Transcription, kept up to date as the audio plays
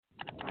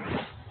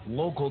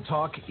Local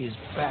talk is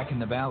back in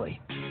the Valley.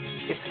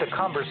 It's the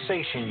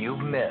conversation you've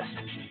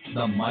missed.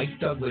 The Mike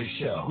Douglas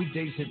Show.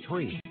 Weekdays at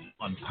 3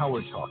 on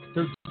Power Talk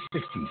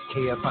 1360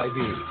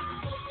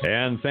 KFIV.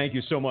 And thank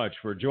you so much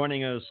for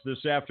joining us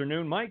this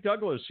afternoon. Mike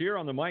Douglas here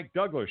on the Mike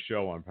Douglas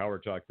Show on Power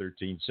Talk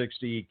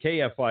 1360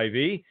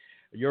 KFIV.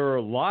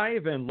 Your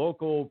live and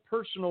local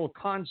personal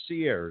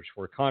concierge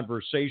for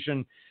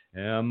conversation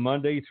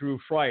Monday through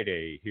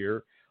Friday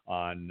here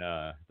on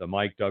the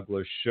Mike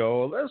Douglas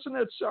Show. Listen,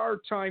 it's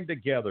our time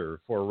together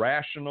for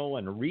rational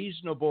and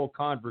reasonable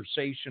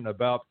conversation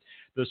about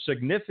the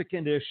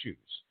significant issues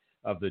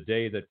of the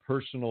day that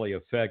personally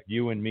affect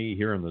you and me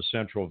here in the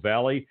Central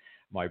Valley.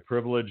 My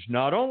privilege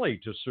not only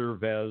to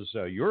serve as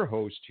your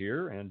host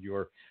here and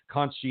your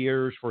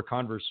concierge for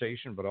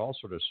conversation, but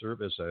also to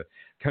serve as a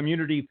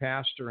community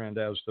pastor and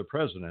as the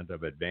president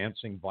of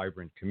Advancing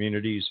Vibrant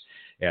Communities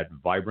at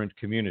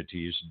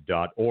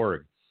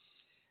vibrantcommunities.org.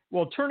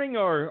 Well, turning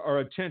our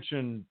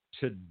attention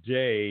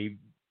today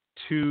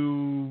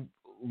to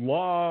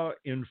law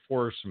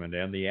enforcement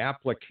and the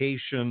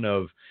application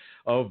of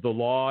the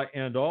law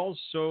and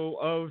also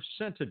of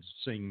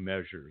sentencing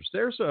measures.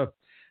 There's a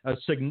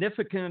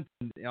significant,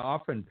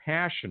 often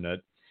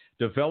passionate,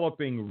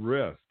 developing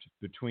rift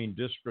between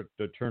district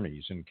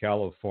attorneys in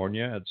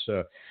California.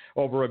 It's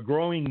over a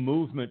growing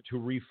movement to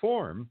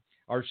reform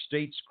our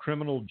state's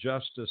criminal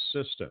justice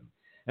system.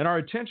 And our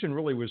attention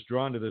really was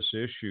drawn to this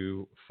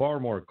issue far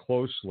more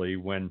closely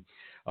when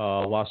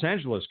Los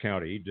Angeles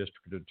County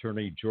District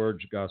Attorney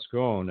George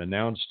Gascon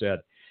announced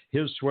at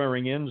his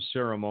swearing-in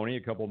ceremony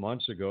a couple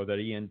months ago that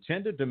he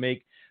intended to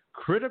make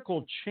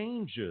critical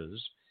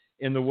changes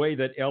in the way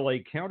that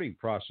L.A. County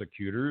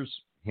prosecutors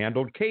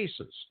handled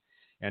cases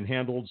and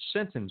handled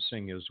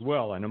sentencing as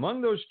well. And among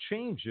those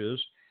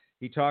changes,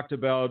 he talked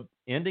about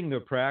ending the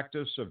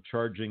practice of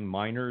charging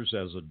minors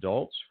as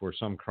adults for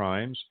some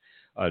crimes,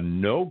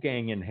 no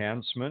gang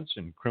enhancements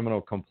in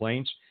criminal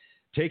complaints,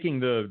 taking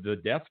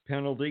the death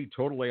penalty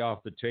totally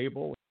off the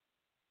table,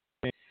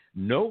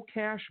 no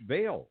cash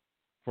bail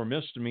for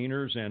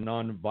misdemeanors and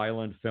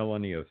nonviolent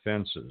felony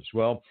offenses.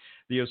 Well,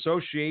 the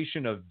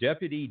Association of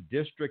Deputy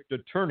District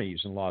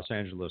Attorneys in Los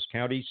Angeles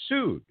County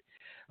sued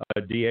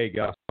D.A.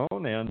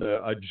 Gascon, and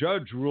a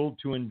judge ruled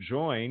to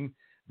enjoin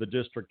the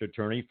district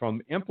attorney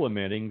from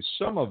implementing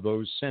some of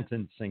those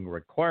sentencing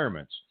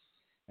requirements.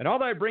 And all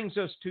that brings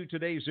us to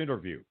today's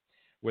interview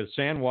with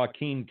San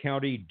Joaquin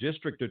County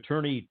District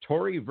Attorney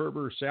Tori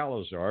Verber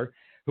Salazar,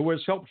 who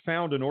has helped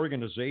found an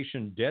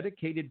organization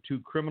dedicated to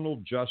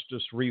criminal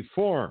justice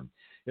reform.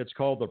 It's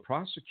called the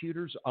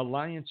Prosecutors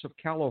Alliance of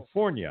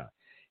California,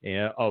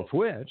 of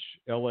which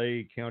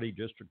L.A. County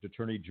District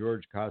Attorney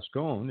George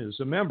Gascon is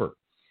a member.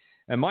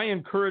 And my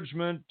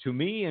encouragement to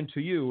me and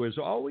to you is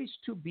always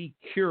to be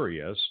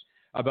curious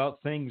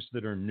about things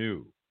that are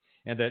new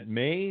and that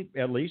may,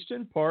 at least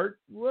in part,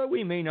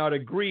 we may not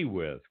agree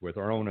with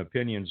our own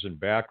opinions and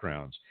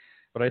backgrounds.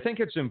 But I think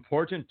it's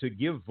important to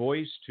give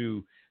voice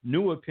to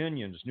new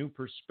opinions, new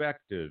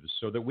perspectives,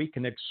 so that we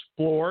can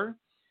explore,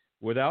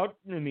 without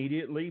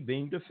immediately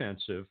being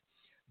defensive,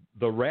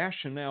 the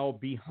rationale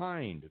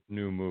behind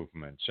new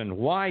movements and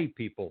why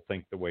people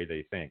think the way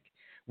they think.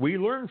 We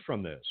learn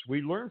from this.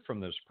 We learn from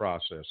this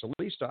process, at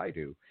least I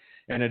do,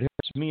 and it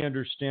helps me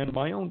understand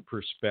my own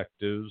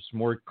perspectives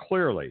more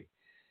clearly.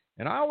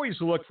 And I always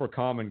look for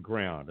common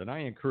ground, and I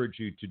encourage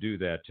you to do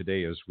that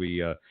today as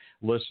we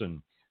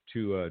listen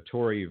to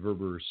Tori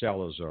Verber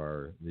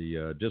Salazar,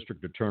 the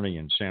district attorney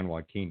in San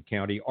Joaquin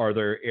County. Are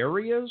there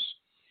areas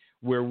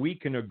where we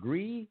can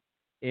agree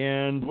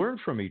and learn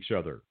from each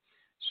other?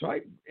 So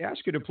I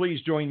ask you to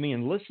please join me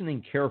in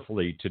listening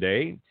carefully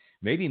today.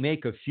 Maybe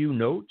make a few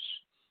notes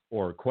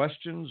or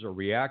questions or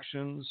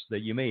reactions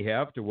that you may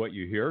have to what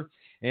you hear.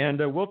 And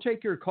we'll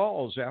take your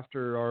calls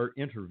after our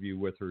interview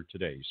with her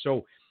today.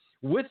 So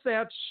with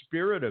that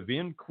spirit of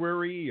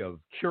inquiry, of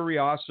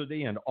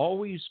curiosity, and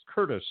always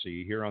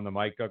courtesy here on the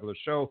Mike Douglas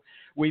Show,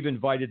 we've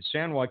invited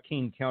San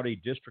Joaquin County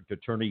District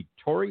Attorney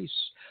Tori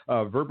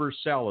Verber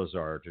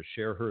Salazar to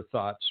share her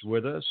thoughts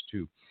with us,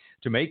 to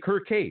make her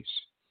case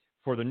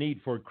for the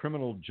need for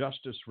criminal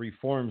justice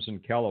reforms in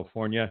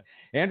California.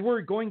 And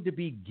we're going to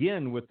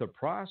begin with the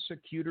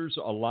Prosecutors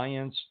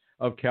Alliance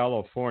of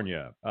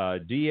California.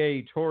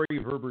 DA Tori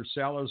Verber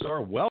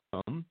Salazar,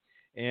 welcome.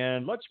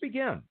 And let's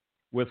begin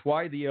with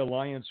why the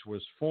alliance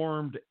was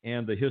formed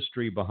and the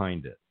history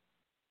behind it.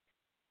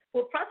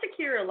 Well,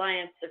 Prosecutor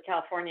Alliance of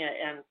California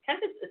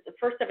it's the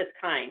first of its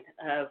kind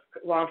of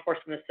law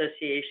enforcement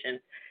association.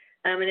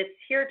 And it's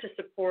here to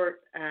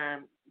support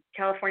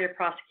California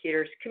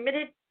prosecutors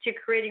committed to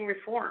creating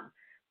reform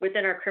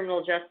within our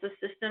criminal justice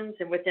systems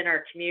and within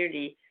our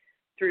community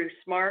through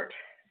smart,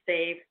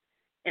 safe,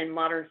 and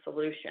modern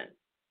solutions.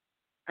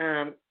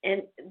 And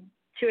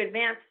to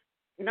advance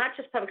not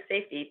just public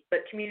safety,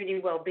 but community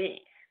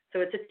well-being. So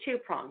it's a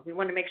two-pronged. We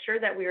want to make sure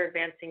that we are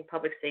advancing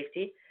public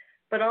safety,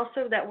 but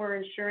also that we're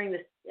ensuring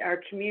that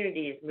our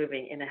community is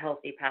moving in a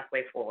healthy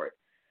pathway forward.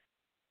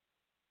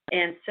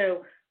 And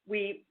so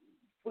we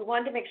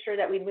wanted to make sure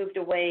that we moved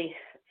away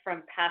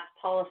from past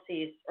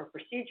policies or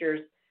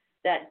procedures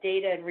that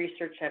data and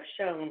research have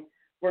shown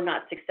were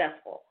not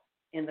successful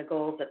in the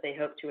goals that they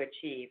hope to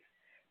achieve.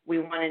 We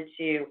wanted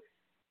to,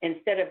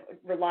 instead of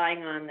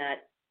relying on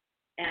that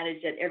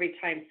adage that every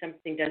time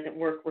something doesn't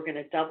work, we're going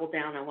to double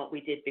down on what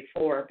we did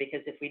before,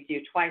 because if we do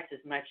twice as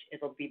much,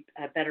 it'll be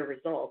a better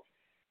result.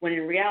 When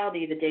in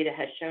reality, the data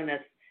has shown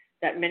us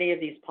that many of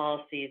these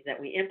policies that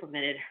we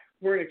implemented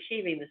weren't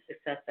achieving the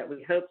success that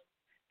we hoped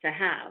to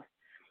have.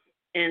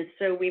 And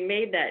so we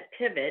made that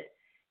pivot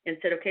and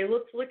said, okay,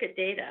 let's look at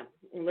data,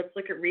 and let's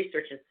look at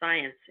research and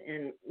science,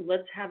 and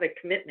let's have a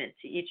commitment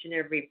to each and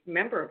every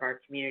member of our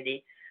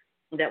community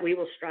that we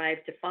will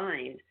strive to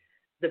find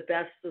the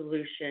best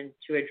solution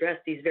to address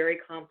these very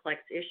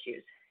complex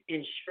issues,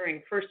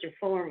 ensuring first and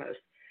foremost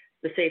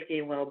the safety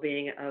and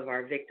well-being of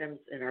our victims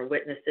and our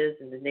witnesses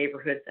and the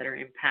neighborhoods that are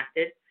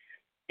impacted,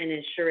 and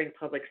ensuring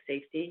public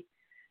safety,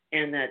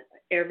 and that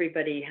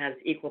everybody has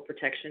equal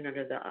protection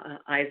under the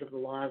eyes of the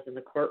laws in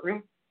the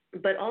courtroom,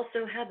 but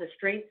also have the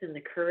strength and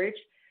the courage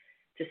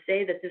to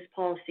say that this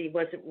policy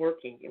wasn't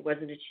working, it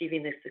wasn't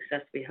achieving the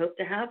success we hoped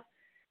to have,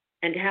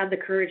 and to have the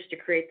courage to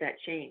create that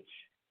change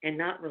and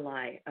not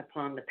rely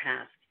upon the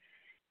past.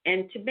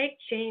 And to make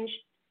change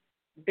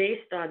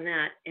based on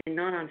that and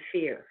not on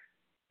fear,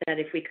 that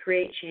if we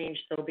create change,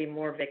 there'll be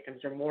more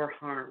victims or more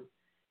harm,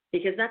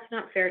 because that's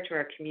not fair to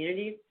our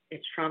community.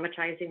 It's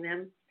traumatizing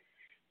them.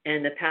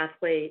 And the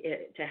pathway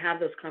to have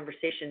those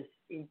conversations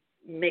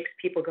makes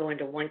people go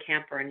into one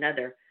camp or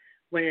another,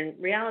 when in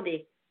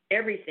reality,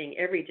 everything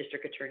every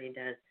district attorney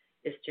does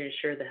is to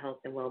ensure the health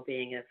and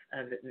well-being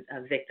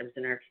of victims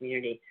in our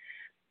community.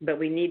 But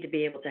we need to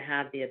be able to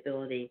have the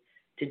ability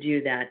to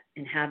do that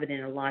and have it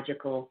in a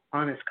logical,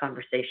 honest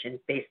conversation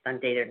based on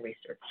data and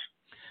research.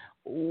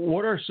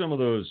 What are some of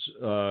those,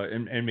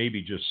 and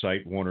maybe just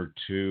cite one or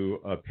two,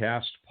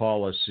 past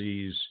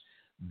policies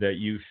that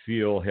you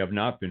feel have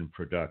not been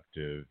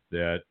productive,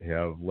 that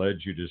have led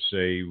you to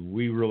say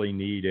we really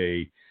need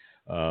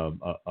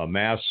a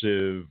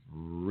massive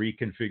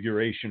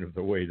reconfiguration of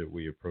the way that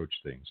we approach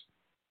things?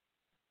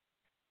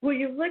 Well,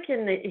 you look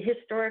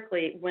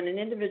historically, when an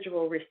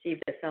individual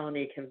received a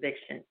felony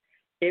conviction,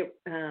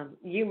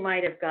 you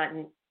might have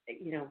gotten,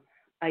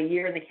 a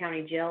year in the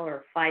county jail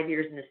or 5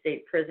 years in the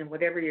state prison,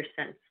 whatever your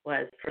sentence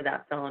was for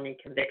that felony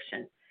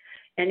conviction.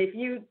 And if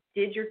you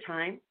did your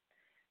time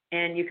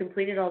and you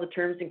completed all the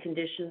terms and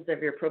conditions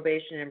of your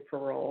probation and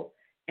parole,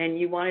 and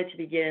you wanted to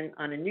begin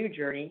on a new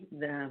journey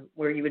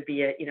where you would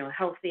be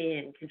healthy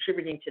and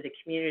contributing to the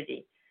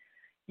community,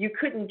 you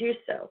couldn't do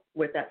so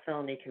with that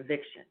felony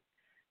conviction,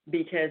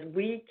 because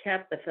we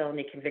kept the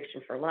felony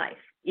conviction for life.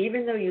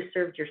 Even though you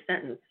served your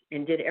sentence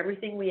and did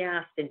everything we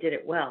asked and did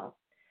it well,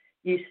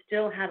 you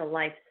still had a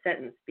life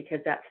sentence because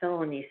that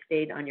felony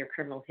stayed on your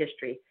criminal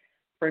history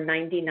for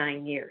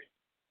 99 years.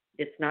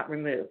 It's not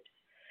removed.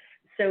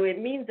 So it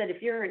means that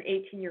if you're an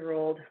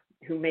 18-year-old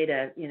who made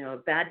a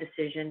bad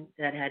decision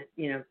that had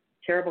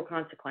terrible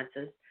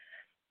consequences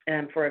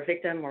for a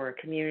victim or a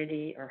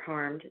community or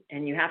harmed,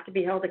 and you have to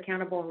be held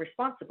accountable and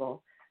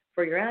responsible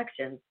for your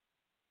actions,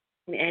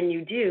 and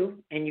you do,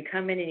 and you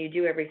come in and you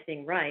do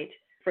everything right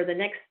for the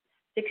next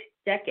 6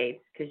 decades,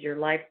 because your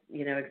life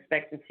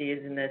expectancy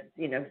is in the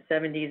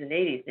 70s and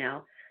 80s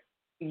now,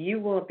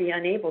 you will be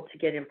unable to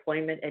get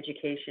employment,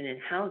 education, and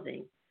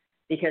housing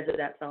because of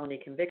that felony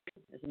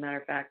conviction. As a matter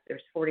of fact,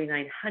 there's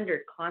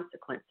 4,900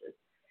 consequences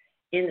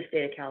in the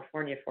state of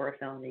California for a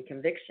felony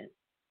conviction.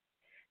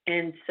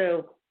 And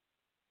so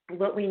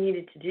what we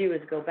needed to do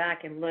is go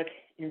back and look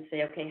and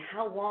say, okay,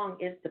 how long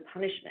is the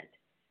punishment?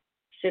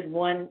 Should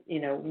one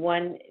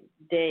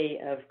day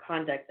of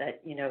conduct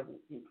that,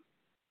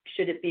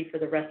 should it be for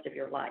the rest of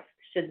your life?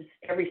 Should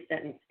every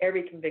sentence,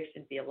 every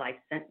conviction be a life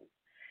sentence?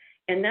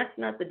 And that's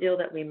not the deal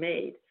that we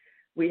made.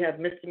 We have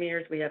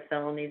misdemeanors, we have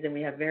felonies, and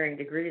we have varying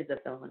degrees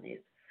of felonies.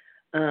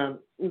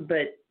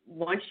 But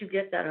once you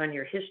get that on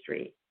your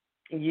history,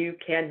 you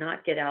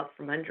cannot get out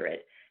from under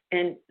it.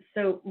 And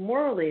so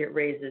morally it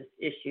raises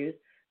issues,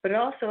 but it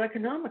also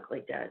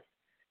economically does,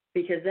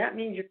 because that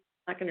means you're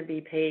not going to be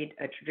paid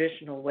a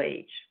traditional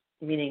wage,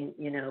 meaning,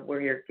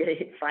 where you're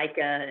getting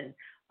FICA and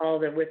all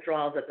the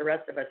withdrawals that the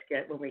rest of us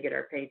get when we get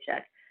our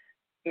paycheck.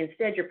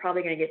 Instead, you're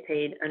probably going to get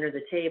paid under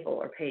the table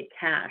or paid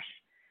cash,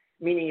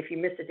 meaning if you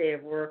miss a day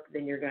of work,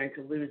 then you're going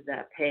to lose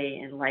that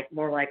pay and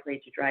more likely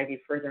to drive you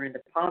further into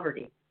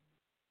poverty.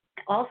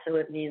 Also,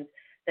 it means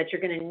that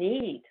you're going to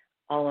need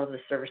all of the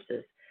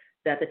services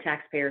that the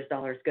taxpayers'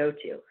 dollars go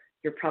to.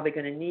 You're probably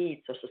going to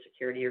need Social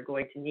Security. You're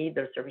going to need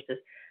those services,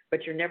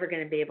 but you're never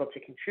going to be able to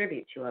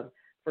contribute to them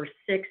for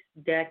 6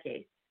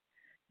 decades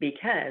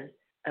because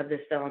of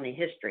this felony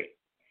history.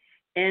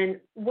 And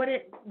what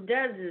it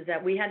does is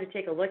that we had to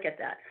take a look at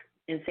that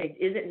and say,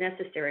 is it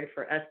necessary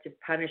for us to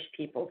punish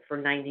people for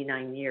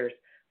 99 years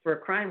for a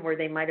crime where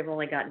they might have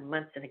only gotten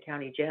months in a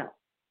county jail?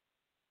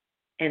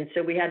 And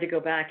so we had to go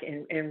back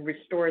and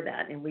restore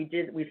that. And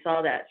we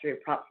saw that through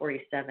Prop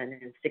 47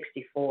 and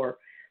 64.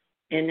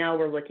 And now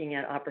we're looking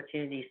at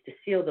opportunities to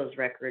seal those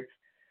records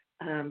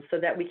so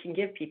that we can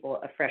give people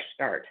a fresh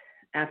start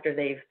after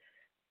they've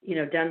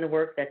done the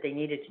work that they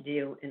needed to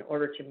do in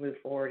order to move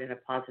forward in a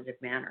positive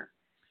manner.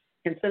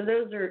 And so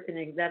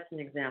that's an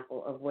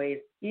example of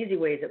easy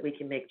ways that we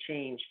can make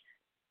change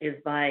is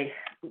by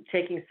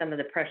taking some of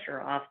the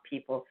pressure off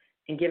people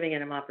and giving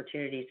them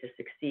opportunity to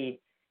succeed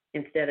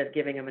instead of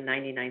giving them a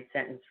 99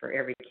 sentence for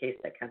every case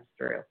that comes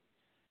through.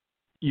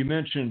 You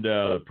mentioned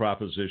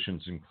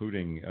propositions,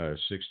 including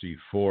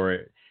 64.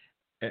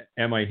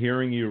 Am I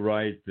hearing you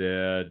right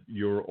that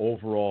your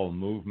overall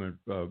movement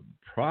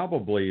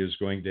probably is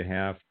going to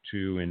have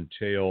to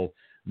entail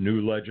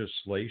new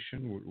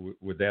legislation?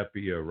 Would that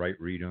be a right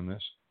read on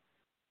this?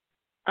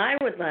 I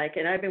would like,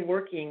 and I've been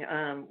working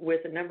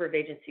with a number of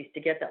agencies to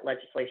get that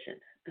legislation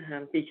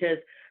because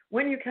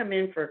when you come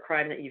in for a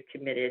crime that you've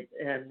committed,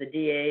 the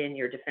DA and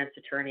your defense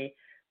attorney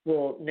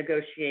will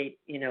negotiate,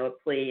 a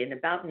plea in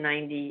about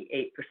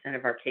 98%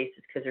 of our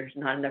cases because there's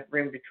not enough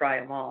room to try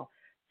them all.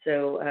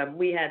 So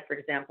we had, for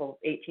example,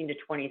 18 to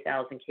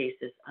 20,000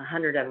 cases.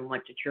 100 of them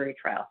went to jury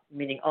trial,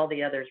 meaning all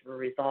the others were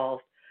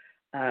resolved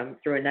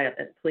through a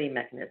plea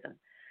mechanism.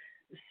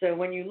 So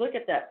when you look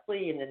at that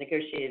plea and the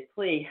negotiated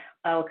plea,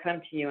 I'll come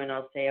to you and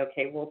I'll say,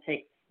 okay, we'll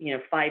take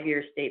 5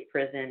 years state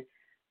prison,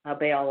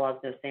 obey all laws,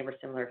 no same or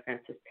similar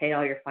offenses, pay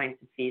all your fines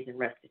and fees and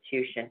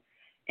restitution,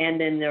 and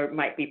then there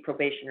might be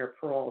probation or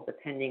parole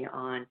depending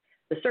on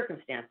the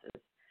circumstances.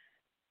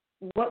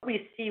 What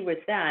we see with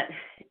that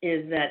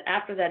is that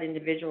after that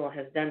individual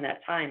has done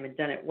that time and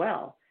done it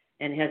well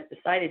and has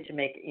decided to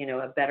make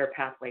a better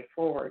pathway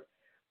forward,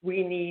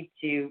 we need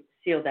to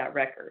seal that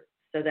record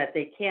so that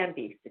they can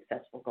be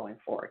successful going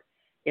forward.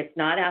 It's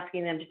not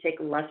asking them to take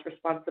less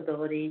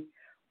responsibility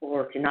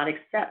or to not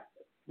accept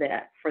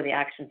that for the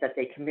actions that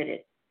they committed.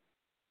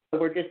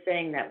 But we're just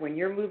saying that when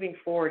you're moving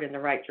forward in the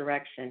right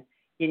direction,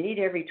 you need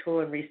every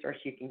tool and resource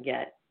you can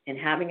get. And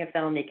having a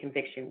felony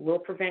conviction will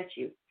prevent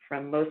you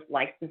from most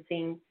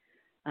licensing,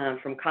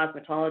 from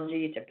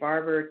cosmetology to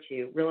barber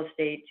to real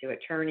estate to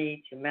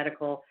attorney to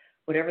medical,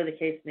 whatever the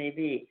case may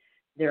be.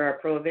 There are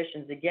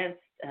prohibitions against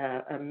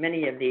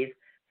many of these.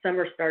 Some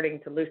are starting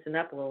to loosen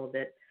up a little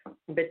bit,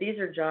 but these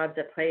are jobs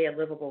that pay a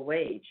livable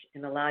wage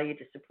and allow you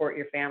to support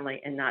your family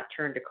and not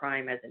turn to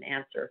crime as an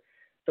answer.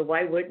 So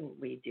why wouldn't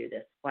we do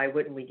this? Why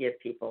wouldn't we give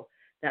people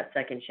that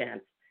second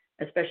chance,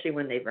 especially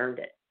when they've earned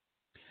it?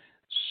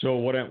 So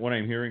what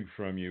I'm hearing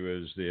from you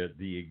is that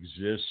the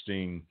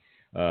existing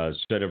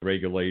set of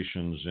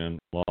regulations and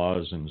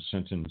laws and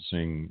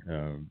sentencing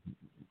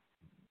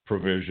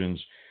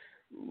provisions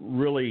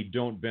really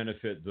don't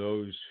benefit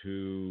those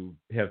who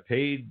have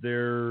paid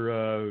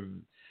their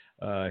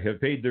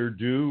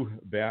due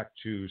back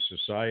to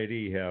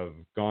society, have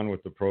gone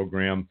with the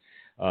program,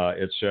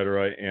 et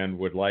cetera, and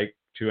would like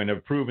to, and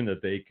have proven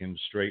that they can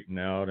straighten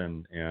out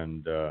and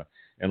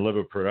live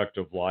a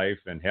productive life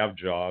and have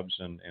jobs.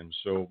 And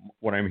so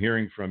what I'm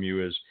hearing from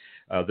you is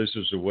this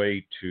is a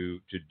way to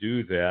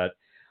do that.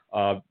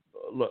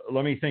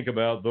 Let me think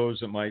about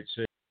those that might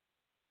say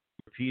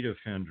repeat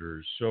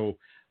offenders. So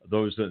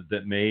those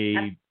that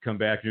may come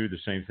back and do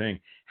the same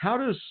thing. How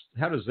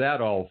does that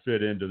all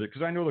fit into it?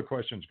 Because I know the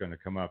question's going to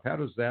come up. How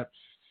does that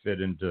fit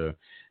into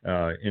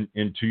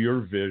your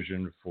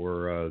vision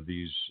for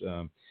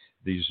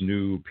these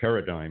new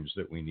paradigms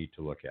that we need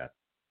to look at?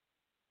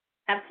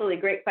 Absolutely,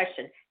 great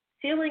question.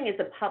 Sealing is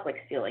a public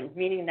sealing,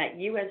 meaning that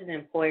you as an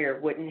employer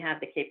wouldn't have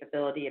the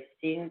capability of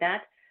seeing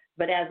that,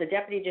 but as a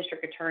deputy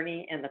district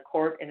attorney and the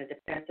court and a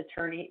defense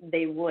attorney,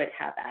 they would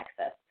have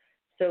access.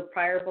 So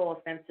priorable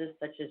offenses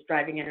such as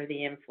driving under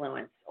the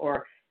influence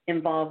or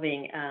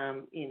involving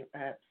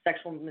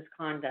sexual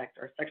misconduct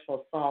or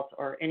sexual assault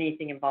or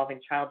anything involving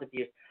child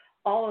abuse,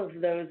 all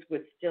of those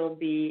would still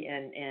be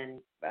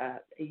and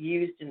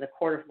used in the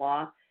court of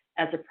law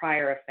as a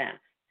prior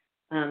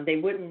offense. They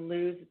wouldn't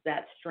lose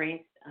that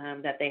strength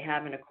that they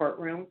have in a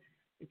courtroom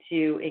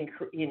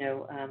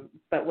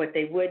but what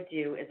they would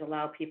do is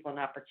allow people an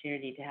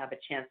opportunity to have a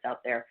chance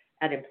out there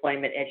at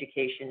employment,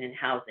 education, and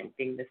housing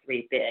being the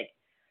three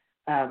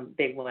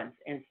big ones.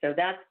 And so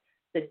that's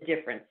the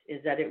difference,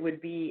 is that it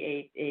would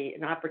be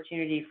an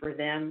opportunity for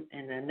them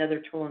and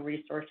another tool and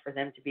resource for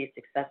them to be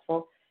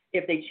successful.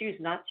 If they choose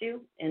not to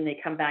and they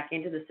come back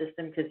into the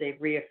system because they've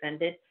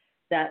reoffended,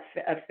 that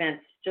offense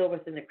still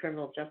within the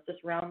criminal justice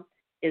realm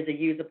is a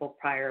usable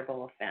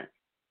priorable offense.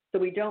 So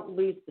we don't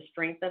lose the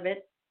strength of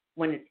it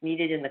when it's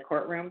needed in the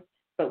courtroom,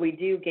 but we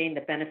do gain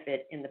the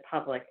benefit in the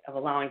public of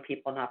allowing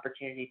people an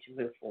opportunity to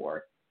move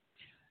forward.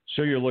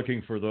 So you're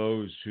looking for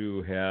those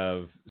who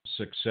have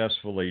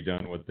successfully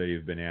done what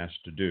they've been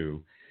asked to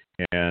do,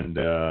 and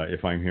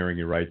if I'm hearing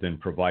you right, then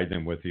provide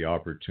them with the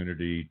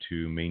opportunity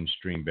to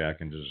mainstream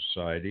back into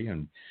society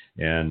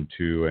and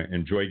to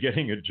enjoy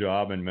getting a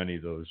job and many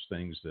of those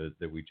things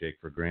that we take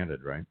for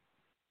granted, right?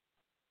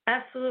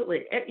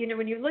 Absolutely.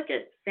 When you look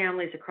at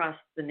families across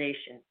the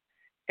nation,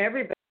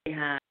 everybody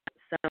has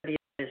somebody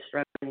that is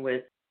struggling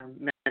with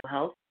mental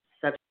health,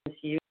 substance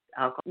use,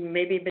 alcohol,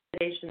 maybe been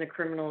engaged in the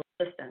criminal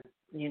system.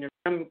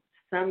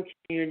 Some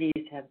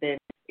communities have been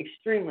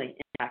extremely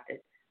impacted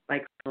by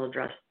criminal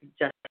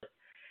justice.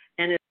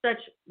 And as such,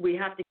 we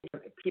have to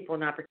give people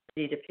an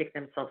opportunity to pick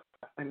themselves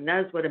up. And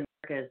that's what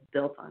America has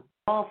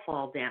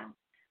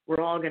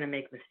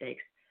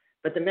mistakes.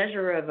 But the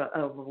measure of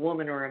a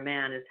woman or a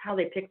man is how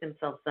they pick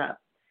themselves up.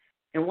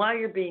 And while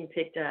you're being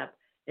picked up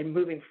and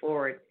moving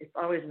forward, it's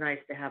always nice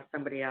to have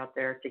somebody out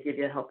there to give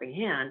you a helping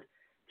hand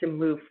to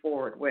move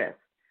forward with.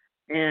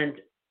 And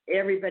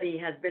everybody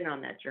has been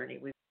on that journey.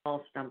 We've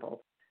all stumbled,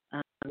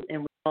 and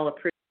we've all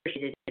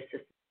appreciated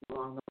assistance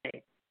along the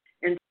way.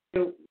 And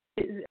so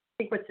I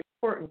think what's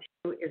important,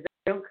 too, is that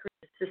we don't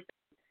create a system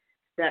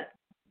that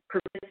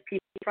prevents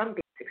people from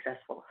being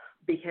successful.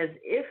 Because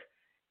if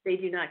they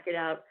do not get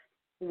out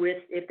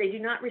if they do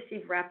not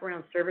receive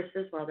wraparound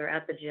services while they're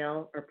at the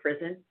jail or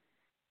prison,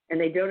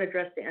 and they don't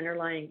address the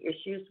underlying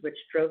issues which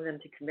drove them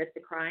to commit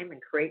the crime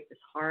and create this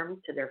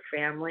harm to their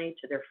family,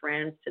 to their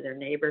friends, to their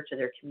neighbor, to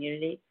their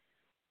community,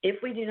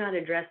 if we do not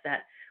address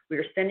that, we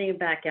are sending them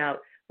back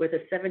out with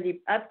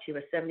up to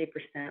a 70%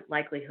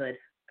 likelihood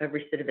of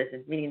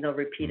recidivism, meaning they'll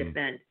repeat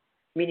offend,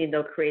 meaning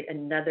they'll create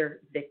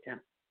another victim.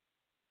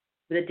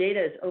 The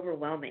data is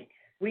overwhelming.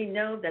 We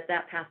know that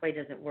pathway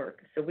doesn't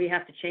work, so we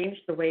have to change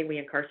the way we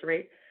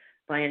incarcerate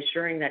by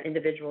ensuring that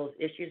individuals'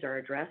 issues are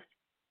addressed,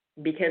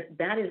 because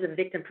that is a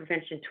victim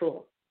prevention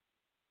tool.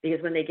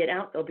 Because when they get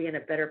out, they'll be in a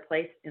better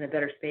place, in a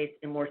better space,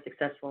 and more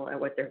successful at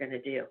what they're going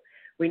to do.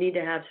 We need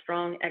to have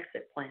strong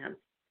exit plans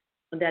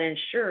that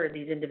ensure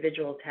these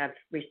individuals have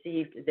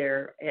received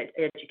their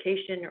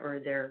education or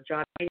their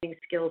job training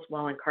skills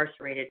while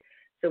incarcerated.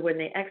 So when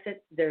they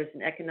exit, there's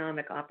an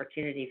economic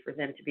opportunity for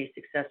them to be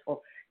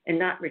successful and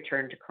not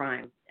return to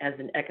crime as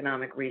an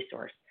economic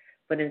resource,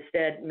 but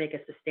instead make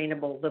a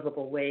sustainable,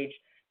 livable wage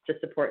to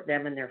support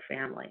them and their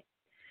family.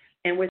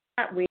 And with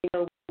that, we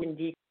know we can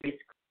decrease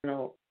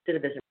criminal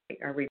recidivism rate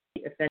or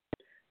repeat offenders.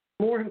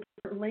 More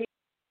importantly,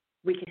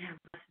 we can have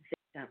less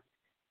victims,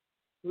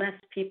 less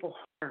people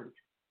harmed.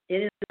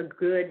 It is a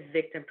good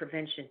victim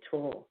prevention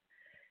tool.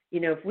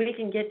 If we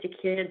can get to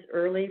kids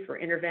early for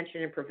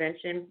intervention and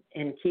prevention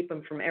and keep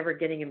them from ever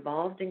getting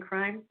involved in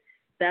crime,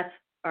 that's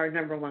our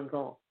number one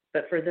goal.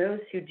 But for those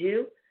who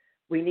do,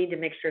 we need to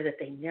make sure that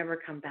they never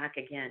come back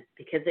again,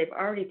 because they've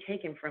already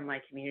taken from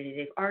my community.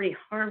 They've already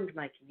harmed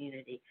my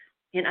community.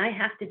 And I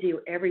have to do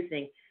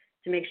everything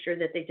to make sure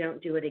that they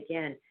don't do it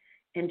again.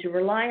 And to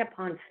rely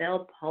upon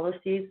failed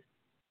policies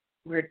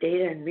where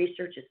data and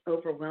research is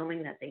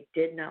overwhelming that they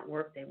did not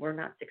work, they were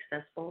not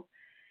successful,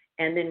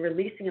 and then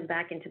releasing them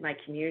back into my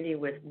community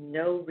with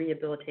no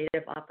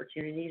rehabilitative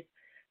opportunities,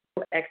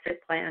 no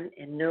exit plan,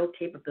 and no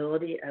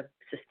capability of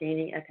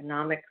sustaining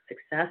economic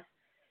success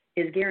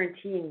is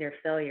guaranteeing their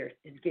failures,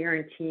 is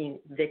guaranteeing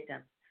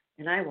victims.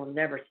 And I will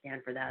never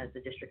stand for that as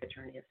the district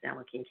attorney of San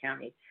Joaquin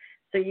County.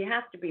 So you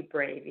have to be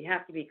brave, you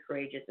have to be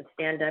courageous and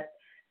stand up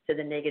to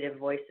the negative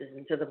voices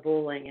and to the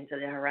bullying and to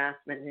the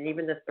harassment and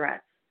even the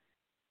threats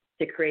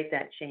to create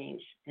that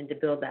change and to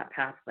build that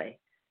pathway.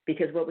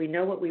 Because what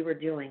we were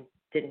doing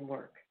didn't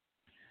work.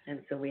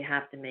 And so we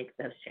have to make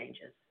those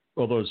changes.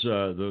 Well,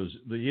 the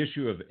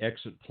issue of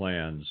exit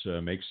plans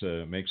makes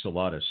a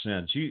lot of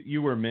sense.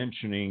 You were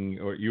mentioning,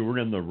 or you were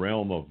in the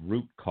realm of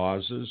root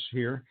causes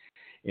here,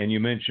 and you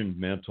mentioned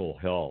mental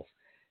health.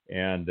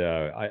 And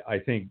I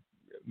think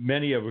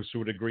many of us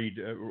would agree,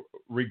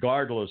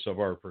 regardless of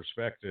our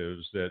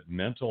perspectives, that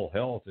mental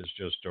health is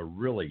just a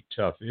really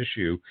tough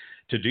issue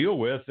to deal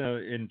with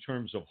in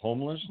terms of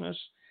homelessness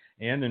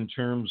and in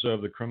terms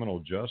of the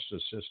criminal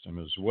justice system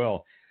as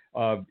well.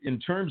 In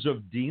terms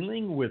of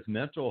dealing with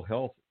mental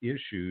health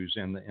issues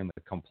and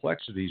the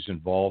complexities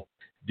involved,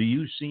 do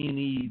you see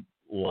any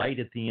light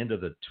at the end of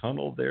the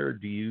tunnel there?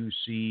 Do you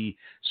see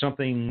some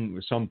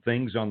things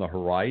on the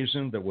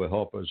horizon that will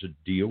help us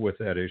deal with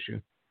that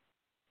issue?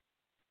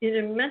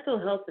 Mental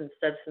health and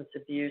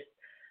substance use,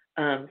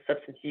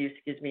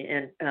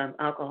 and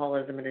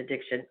alcoholism and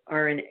addiction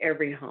are in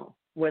every home,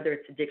 whether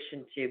it's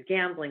addiction to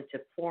gambling,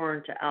 to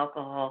porn, to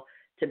alcohol,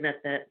 to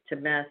meth,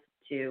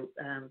 to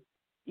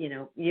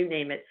you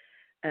name it.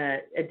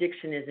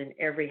 Addiction is in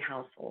every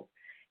household.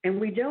 And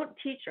we don't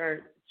teach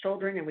our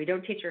children and we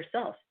don't teach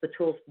ourselves the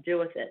tools to deal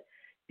with it,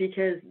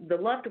 because the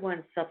loved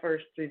one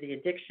suffers through the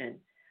addiction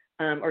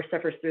or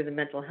suffers through the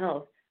mental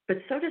health, but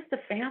so does the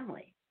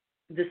family.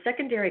 The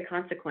secondary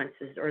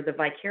consequences, or the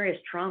vicarious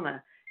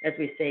trauma, as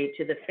we say,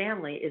 to the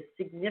family is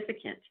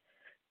significant,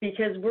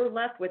 because we're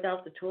left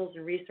without the tools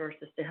and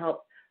resources to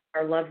help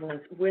our loved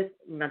ones with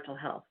mental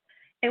health.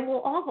 And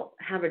we'll all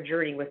have a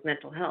journey with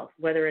mental health,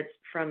 whether it's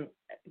from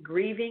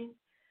grieving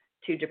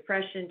to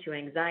depression to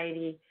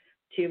anxiety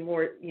to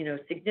more,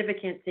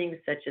 significant things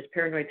such as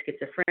paranoid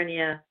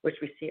schizophrenia, which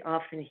we see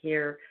often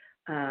here,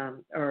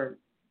 or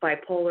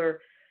bipolar,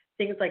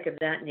 things like of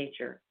that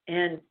nature.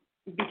 And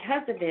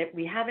because of it,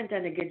 we haven't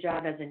done a good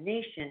job as a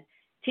nation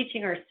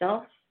teaching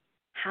ourselves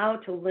how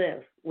to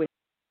live with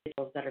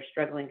individuals that are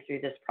struggling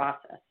through this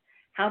process,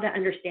 how to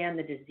understand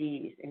the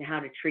disease and how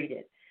to treat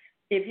it.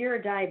 If you're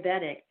a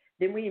diabetic,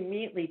 then we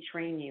immediately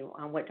train you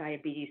on what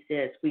diabetes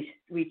is.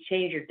 We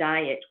change your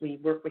diet. We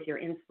work with your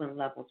insulin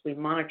levels. We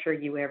monitor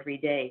you every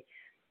day.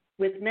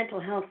 With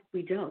mental health,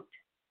 we don't.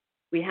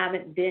 We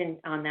haven't been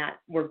on that.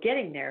 We're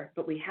getting there,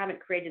 but we haven't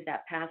created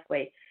that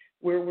pathway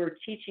where we're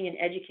teaching and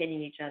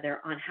educating each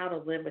other on how to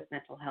live with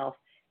mental health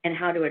and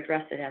how to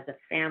address it as a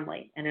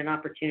family and an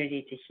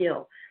opportunity to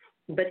heal.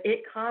 But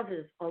it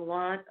causes a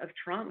lot of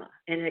trauma,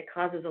 and it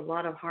causes a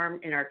lot of harm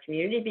in our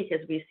community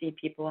because we see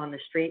people on the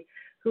street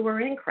who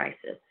are in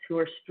crisis, who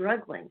are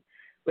struggling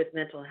with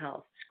mental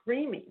health,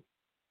 screaming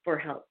for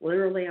help,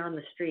 literally on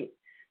the street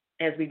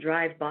as we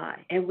drive by.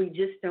 And we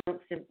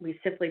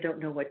simply don't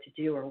know what to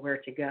do or where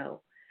to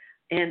go.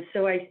 And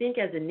so I think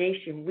as a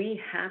nation,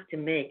 we have to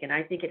make, and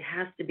I think it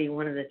has to be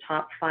one of the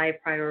top 5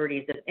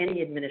 priorities of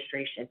any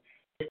administration,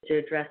 is to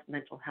address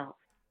mental health.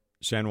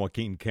 San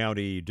Joaquin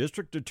County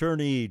District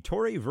Attorney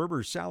Tori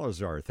Verber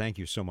Salazar, thank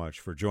you so much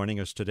for joining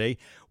us today.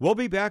 We'll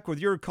be back with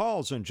your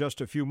calls in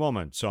just a few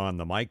moments on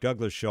The Mike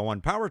Douglas Show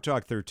on Power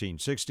Talk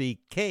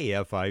 1360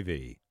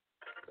 KFIV.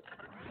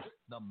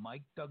 The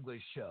Mike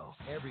Douglas Show,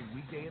 every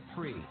weekday at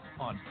 3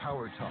 on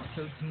Power Talk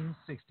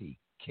 1360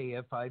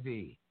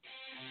 KFIV.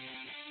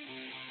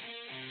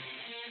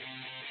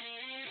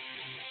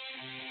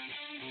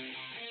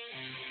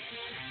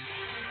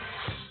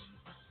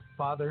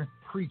 Father,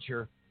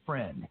 preacher,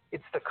 friend.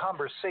 It's the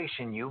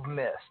conversation you've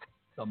missed.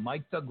 The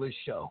Mike Douglas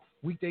Show,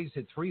 weekdays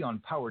at 3 on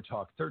Power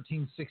Talk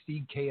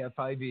 1360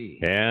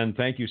 KFIV. And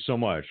thank you so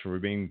much for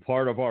being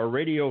part of our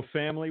radio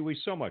family. We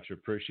so much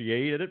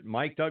appreciate it.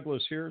 Mike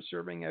Douglas here,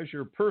 serving as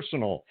your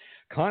personal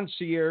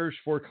concierge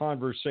for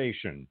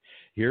conversation.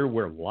 Here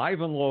we're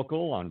live and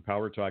local on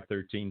Power Talk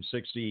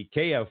 1360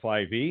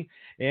 KFIV.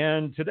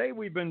 And today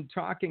we've been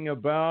talking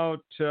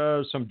about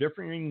some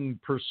differing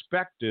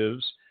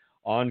perspectives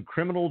on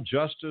criminal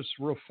justice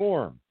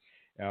reform.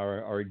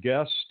 Our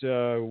guest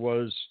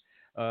was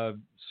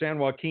San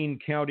Joaquin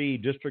County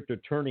District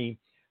Attorney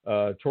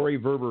Tori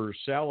Verber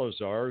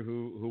Salazar,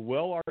 who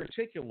well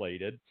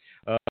articulated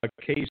a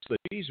case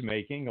that he's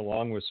making,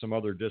 along with some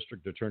other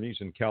district attorneys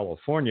in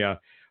California,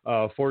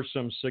 for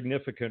some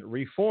significant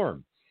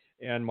reform.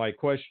 And my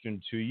question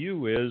to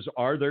you is,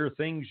 are there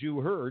things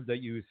you heard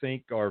that you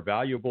think are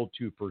valuable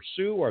to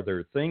pursue? Are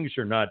there things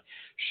you're not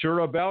sure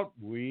about?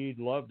 We'd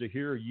love to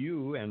hear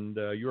you and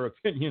your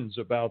opinions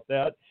about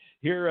that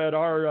here at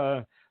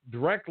our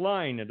direct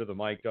line into the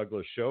Mike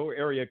Douglas Show,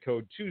 area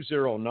code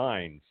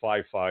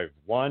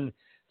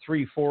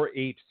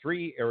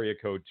 209-551-3483, area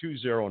code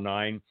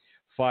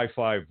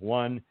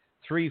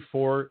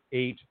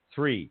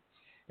 209-551-3483.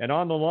 And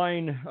on the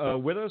line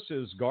with us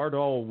is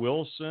Gardol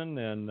Wilson,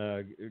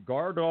 and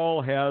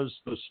Gardol has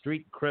the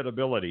street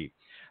credibility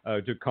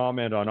to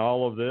comment on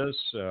all of this,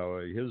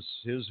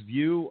 his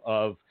view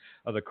of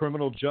the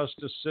criminal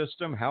justice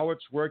system, how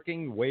it's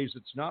working, ways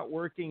it's not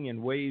working,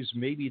 and ways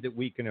maybe that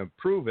we can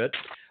improve it.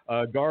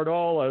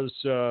 Gardol,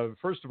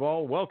 first of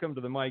all, welcome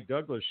to the Mike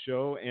Douglas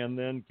Show, and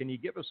then can you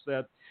give us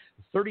that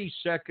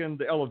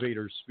 30-second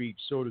elevator speech,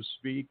 so to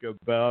speak,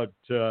 about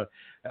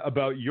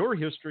your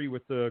history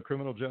with the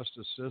criminal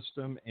justice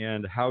system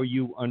and how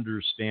you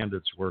understand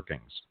its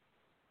workings?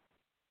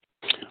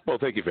 Well,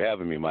 thank you for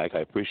having me, Mike. I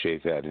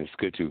appreciate that, and it's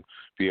good to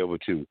be able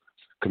to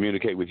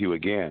communicate with you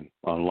again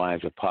on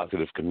lines of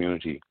positive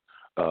community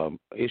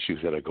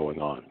issues that are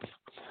going on.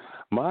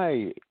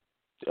 My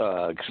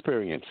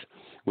experience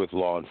with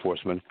law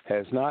enforcement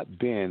has not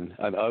been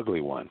an ugly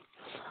one.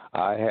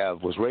 I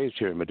was raised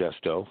here in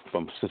Modesto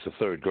since the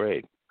 3rd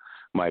grade.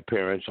 My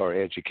parents are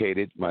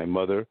educated. My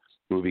mother,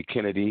 Ruby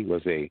Kennedy,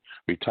 was a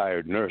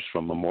retired nurse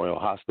from Memorial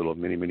Hospital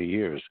many, many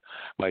years.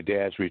 My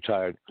dad's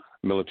retired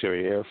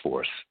military Air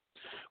Force.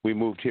 We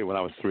moved here when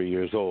I was 3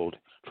 years old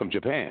from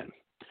Japan.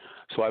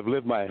 So I've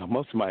lived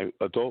most of my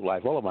adult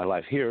life, all of my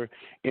life here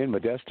in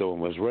Modesto,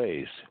 and was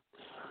raised.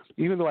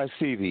 Even though I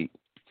see the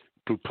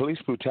police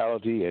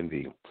brutality and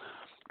the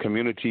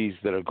communities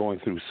that are going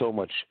through so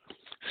much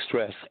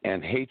stress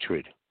and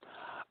hatred,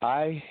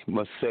 I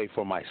must say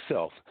for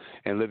myself,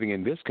 and living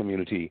in this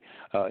community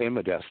in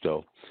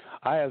Modesto,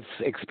 I have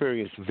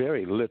experienced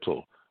very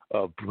little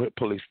of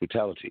police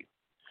brutality.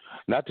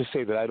 Not to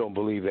say that I don't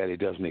believe that it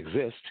doesn't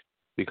exist,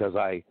 because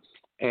I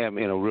am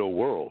in a real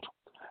world.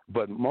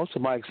 But most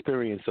of my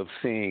experience of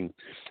seeing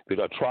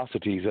the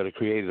atrocities that are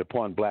created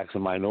upon blacks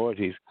and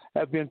minorities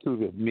have been through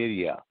the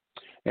media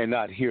and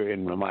not here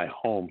in my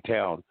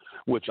hometown,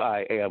 which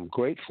I am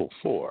grateful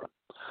for.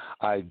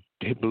 I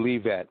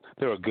believe that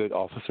there are good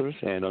officers,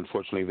 and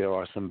unfortunately there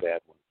are some bad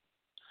ones.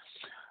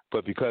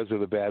 But because of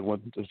the bad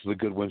ones, the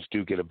good ones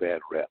do get a bad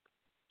rep.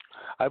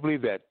 I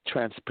believe that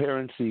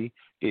transparency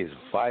is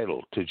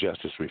vital to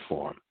justice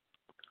reform.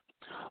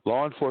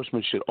 Law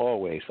enforcement should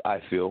always, I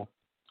feel,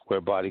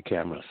 wear body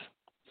cameras,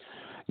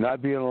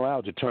 not being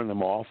allowed to turn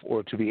them off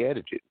or to be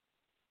edited.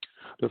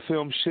 The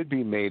film should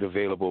be made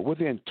available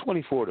within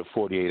 24 to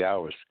 48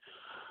 hours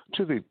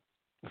to be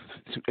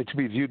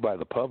viewed by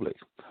the public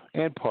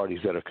and parties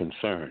that are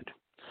concerned.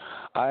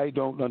 I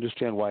don't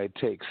understand why it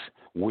takes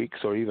weeks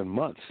or even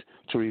months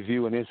to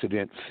review an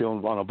incident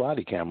filmed on a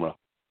body camera.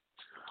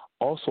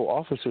 Also,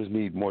 officers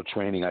need more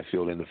training, I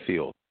feel, in the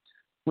field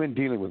when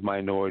dealing with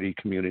minority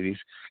communities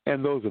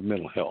and those of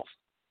mental health.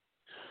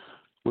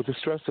 With the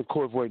stress of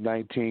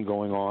COVID-19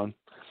 going on,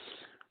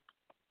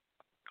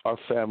 our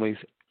families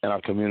and our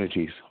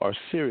communities are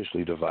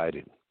seriously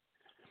divided.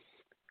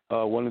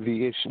 One of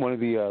the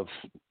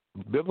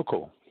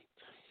biblical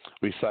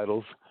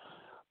recitals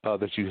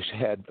that you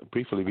had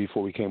briefly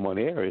before we came on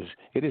air is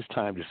it is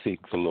time to seek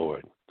the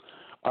Lord.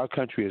 Our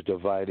country is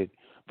divided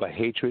by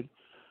hatred,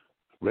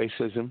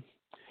 racism,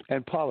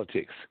 and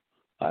politics.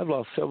 I've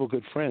lost several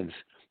good friends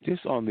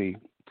just on the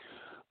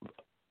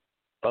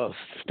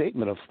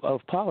statement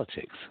of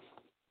politics.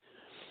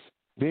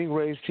 Being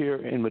raised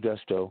here in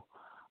Modesto,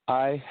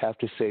 I have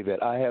to say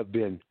that I have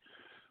been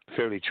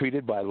fairly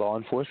treated by law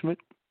enforcement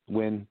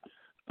when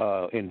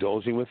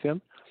indulging with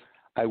them.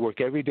 I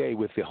work every day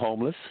with the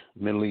homeless,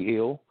 mentally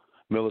ill,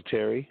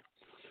 military,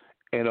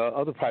 and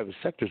other private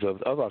sectors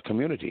of our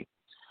community.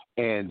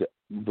 And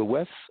the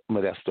West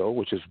Modesto,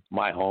 which is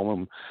my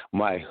home,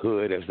 my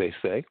hood, as they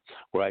say,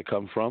 where I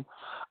come from,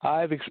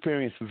 I've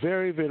experienced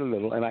very, very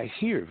little, and I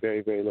hear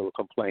very, very little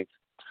complaints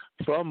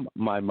from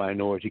my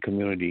minority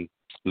community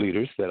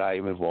leaders that I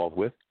am involved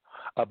with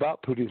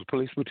about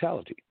police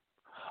brutality.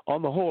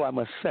 On the whole, I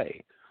must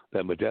say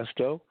that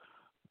Modesto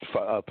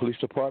Police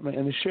Department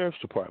and the Sheriff's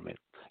Department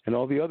and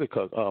all the other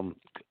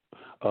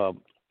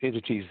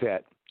entities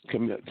that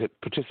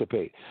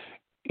participate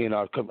in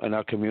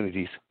our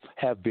communities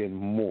have been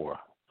more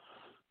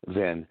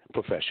than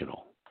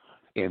professional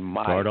in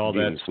my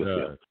dealings with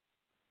them.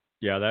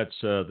 Yeah,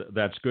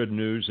 that's good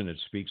news, and it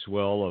speaks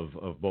well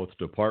of both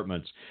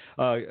departments.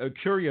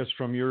 Curious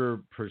from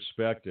your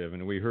perspective,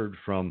 and we heard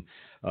from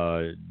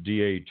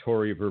DA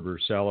Tori Verber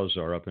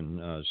Salazar up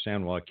in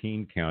San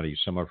Joaquin County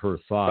some of her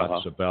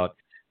thoughts about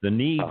the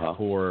need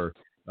for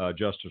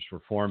justice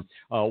reform.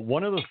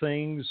 One of the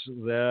things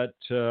that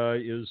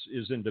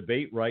is in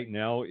debate right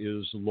now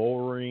is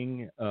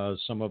lowering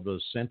some of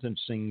the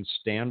sentencing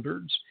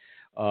standards.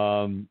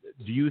 Do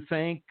you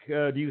think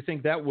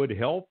that would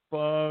help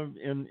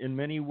in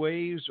many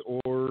ways,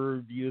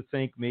 or do you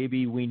think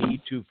maybe we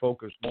need to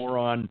focus more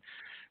on,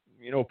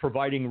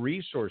 providing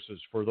resources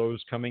for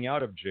those coming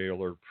out of jail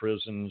or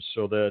prison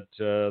so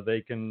that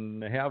they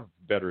can have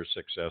better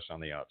success on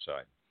the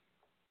outside?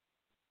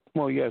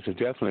 Well, yes,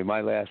 definitely.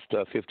 My last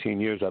 15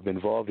 years, I've been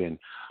involved in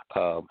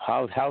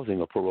housing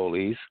of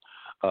parolees,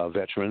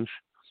 veterans,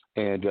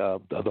 and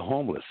the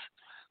homeless.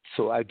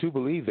 So I do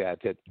believe that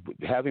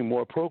having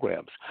more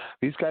programs.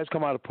 These guys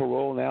come out of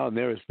parole now, and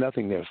there is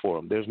nothing there for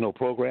them. There's no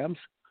programs.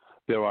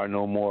 There are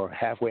no more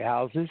halfway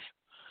houses,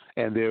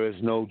 and there is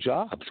no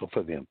jobs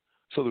for them.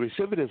 So the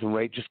recidivism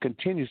rate just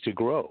continues to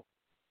grow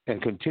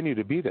and continue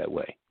to be that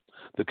way.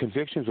 The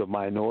convictions of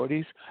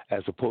minorities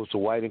as opposed to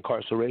white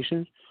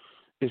incarceration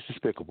is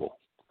despicable.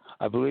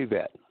 I believe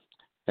that.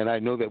 And I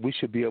know that we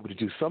should be able to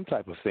do some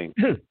type of thing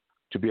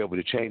to be able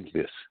to change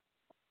this.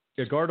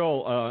 Yeah,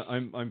 Gardol,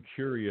 I'm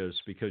curious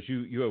because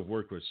you have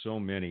worked with so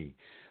many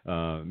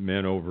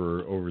men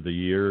over the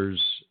years.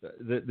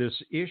 This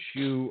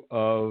issue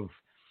of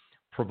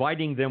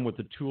providing them with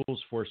the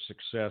tools for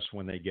success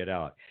when they get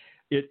out.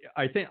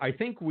 I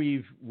think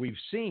we've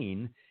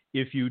seen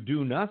if you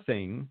do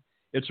nothing,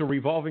 it's a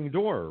revolving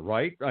door,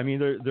 right? I mean,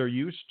 they're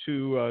used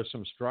to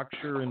some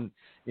structure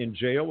in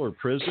jail or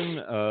prison.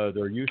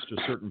 They're used to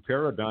certain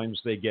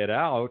paradigms. They get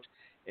out,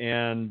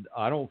 and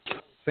I don't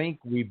think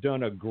we've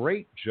done a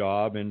great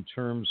job in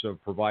terms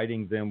of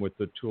providing them with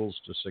the tools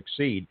to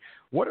succeed.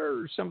 What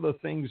are some of the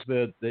things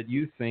that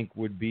you think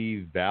would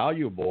be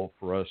valuable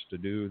for us to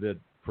do that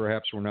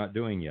perhaps we're not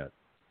doing yet?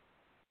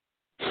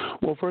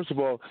 Well, first of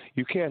all,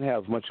 you can't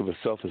have much of a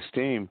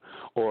self-esteem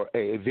or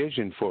a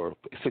vision for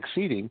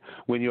succeeding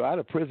when you're out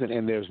of prison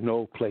and there's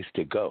no place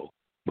to go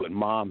but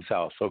mom's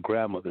house or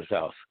grandmother's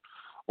house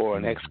or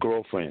an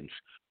ex-girlfriend's.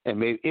 And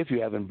maybe if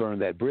you haven't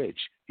burned that bridge,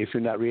 if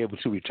you're not able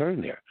to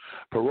return there.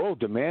 Parole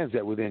demands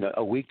that within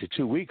a week to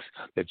 2 weeks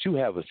that you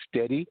have a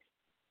steady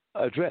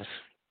address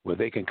where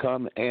they can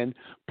come and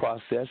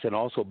process and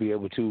also be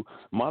able to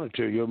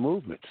monitor your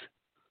movements.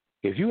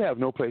 If you have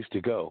no place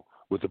to go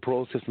with the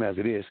parole system as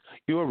it is,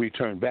 you are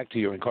returned back to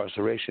your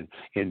incarceration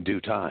in due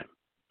time.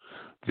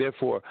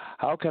 Therefore,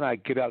 how can I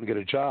get out and get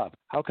a job?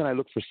 How can I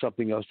look for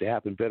something else to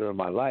happen better in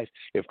my life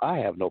if I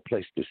have no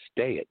place to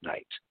stay at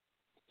night?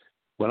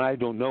 When I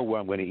don't know where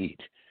I'm going to eat.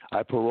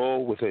 I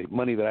parole with the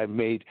money that I've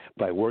made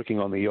by working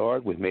on the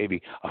yard with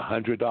maybe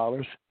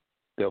 $100.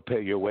 They'll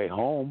pay your way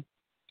home,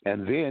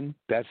 and then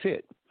that's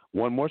it.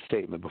 One more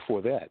statement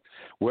before that.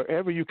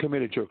 Wherever you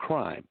committed your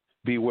crime,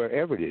 be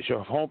wherever it is.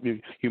 Your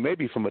home, you may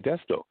be from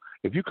Modesto.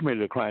 If you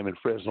committed a crime in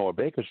Fresno or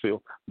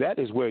Bakersfield, that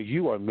is where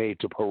you are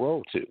made to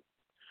parole to.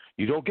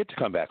 You don't get to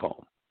come back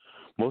home.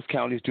 Most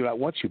counties do not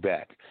want you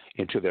back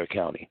into their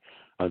county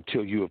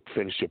until you have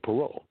finished your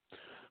parole.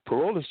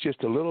 Parole is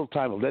just a little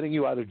time of letting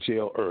you out of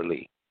jail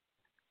early.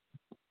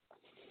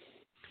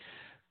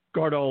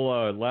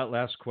 Gardol,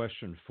 last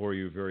question for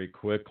you very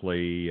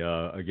quickly.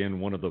 Again,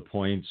 one of the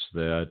points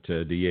that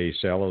DA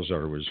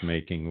Salazar was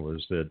making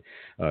was that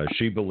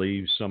she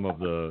believes some of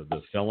the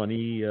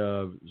felony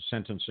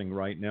sentencing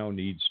right now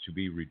needs to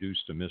be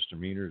reduced to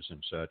misdemeanors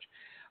and such.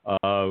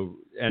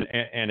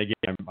 And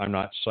again, I'm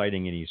not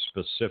citing any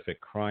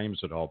specific crimes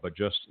at all, but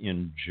just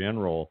in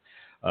general,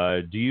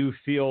 do you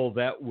feel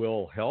that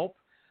will help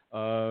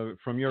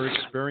from your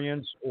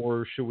experience,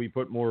 or should we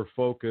put more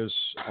focus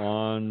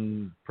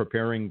on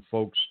preparing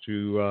folks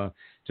to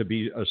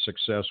be a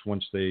success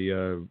once they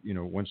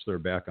once they're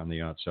back on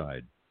the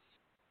outside?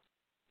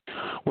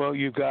 Well,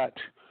 you've got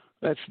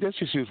let's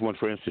just use one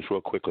for instance,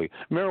 real quickly.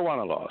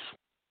 Marijuana laws.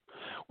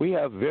 We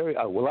have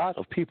a lot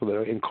of people that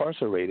are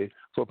incarcerated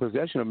for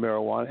possession of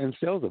marijuana and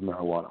sales of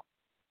marijuana.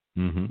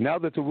 Mm-hmm. Now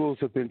that the rules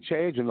have been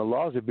changed and the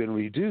laws have been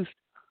reduced,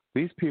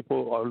 these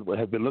people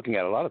have been looking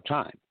at a lot of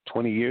time,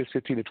 20 years,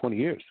 15 to 20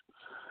 years.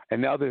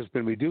 And now that it's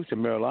been reduced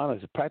and marijuana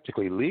is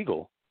practically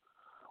legal,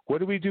 what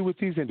do we do with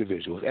these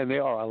individuals? And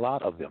there are a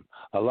lot of them.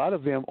 A lot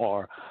of them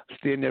are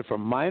staying there for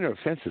minor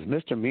offenses,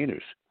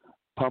 misdemeanors,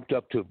 pumped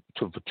up to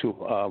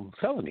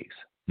felonies.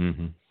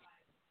 Mm-hmm.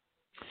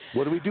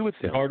 What do we do with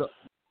them?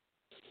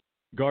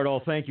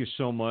 Gardol, thank you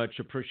so much.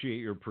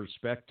 Appreciate your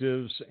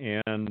perspectives.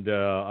 And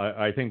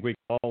I think we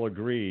can all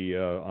agree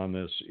on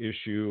this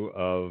issue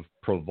of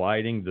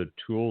providing the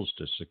tools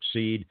to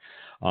succeed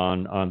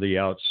on the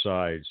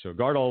outside. So,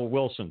 Gardol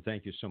Wilson,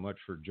 thank you so much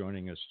for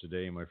joining us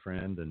today, my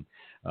friend, and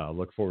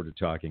look forward to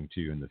talking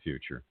to you in the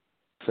future.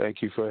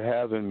 Thank you for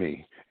having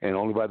me. And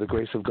only by the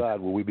grace of God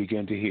will we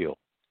begin to heal.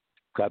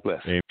 God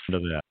bless. Amen to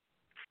that.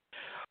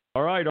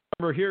 All right, our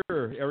number here,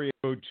 area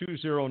code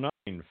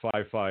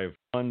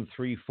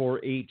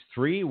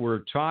 209-551-3483. We're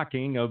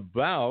talking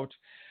about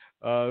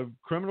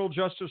criminal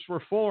justice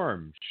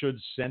reform. Should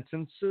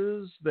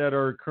sentences that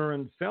are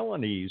current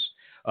felonies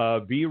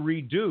be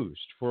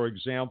reduced? For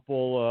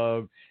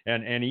example,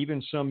 and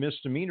even some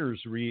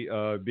misdemeanors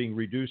being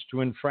reduced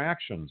to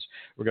infractions.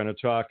 We're going to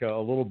talk a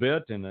little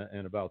bit in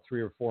about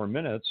 3 or 4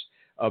 minutes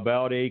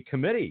about a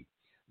committee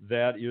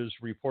that is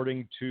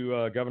reporting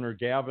to Governor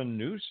Gavin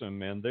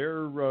Newsom, and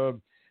they're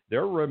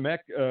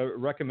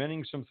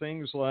recommending some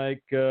things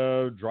like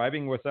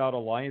driving without a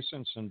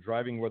license and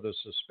driving with a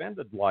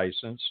suspended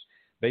license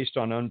based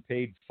on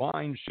unpaid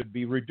fines should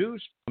be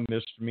reduced from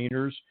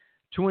misdemeanors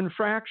to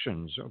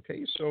infractions.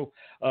 Okay, so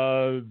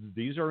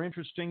these are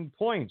interesting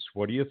points.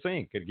 What do you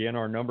think? Again,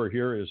 our number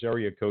here is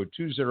area code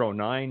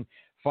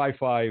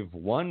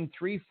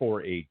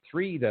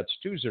 209-551-3483. That's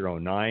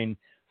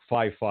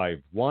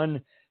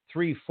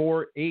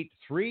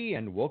 209-551-3483,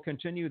 and we'll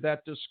continue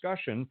that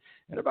discussion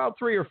in about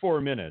 3 or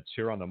 4 minutes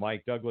here on the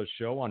Mike Douglas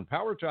Show on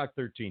Power Talk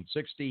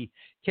 1360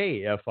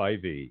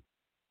 KFIV.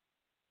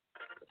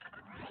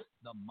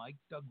 The Mike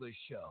Douglas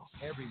Show,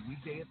 every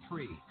weekday at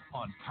 3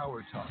 on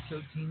Power Talk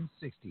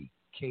 1360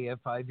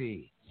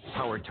 KFIV.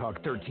 Power Talk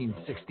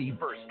 1360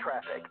 burst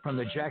traffic from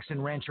the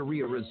Jackson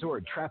Rancheria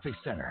Resort Traffic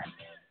Center.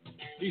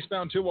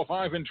 Eastbound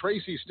 205 in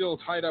Tracy still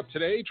tied up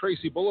today.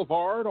 Tracy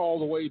Boulevard all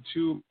the way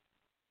to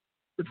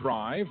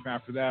Drive.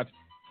 After that,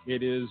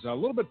 it is a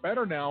little bit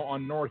better now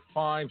on North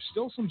 5.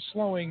 Still some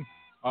slowing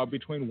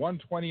between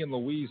 120 and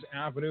Louise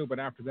Avenue, but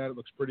after that, it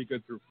looks pretty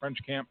good through French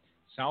Camp.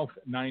 South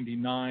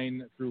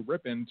 99 through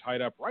Ripon,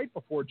 tied up right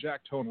before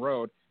Jacktone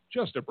Road.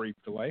 Just a brief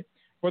delay.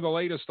 For the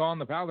latest on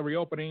the Valley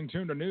reopening,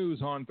 tune to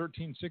news on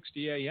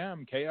 1360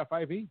 AM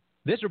KFIV.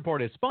 This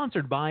report is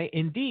sponsored by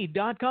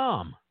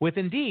Indeed.com. With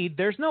Indeed,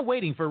 there's no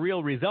waiting for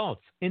real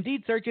results.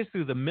 Indeed searches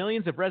through the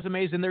millions of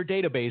resumes in their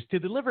database to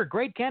deliver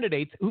great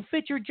candidates who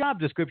fit your job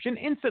description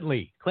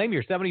instantly. Claim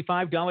your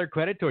 $75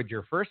 credit towards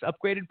your first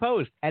upgraded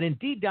post at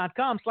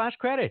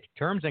Indeed.com/credit.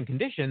 Terms and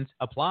conditions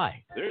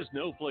apply. There's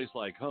no place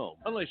like home,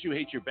 unless you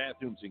hate your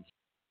bathrooms and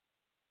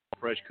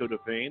fresh coat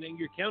of paint and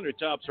your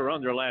countertops are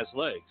on their last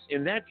legs.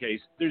 In that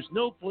case, there's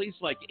no place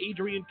like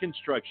Adrian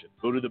Construction.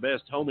 Go to the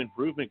best home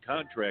improvement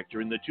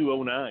contractor in the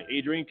 209.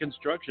 Adrian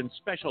Construction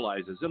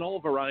specializes in all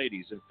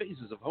varieties and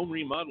phases of home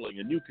remodeling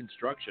and new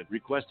construction.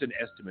 Request an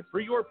estimate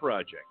for your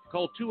project.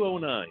 Call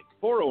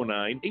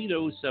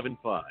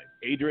 209-409-8075.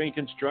 Adrian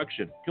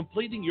Construction,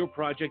 completing your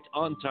project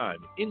on time,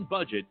 in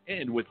budget,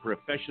 and with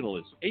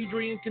professionalism.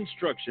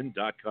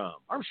 AdrianConstruction.com.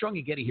 Armstrong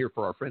and Getty here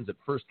for our friends at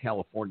First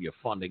California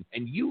Funding,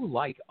 and you,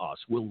 like us,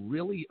 will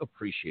really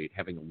appreciate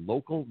having a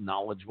local,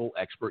 knowledgeable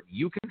expert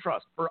you can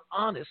trust for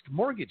honest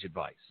mortgage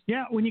advice.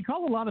 Yeah, when you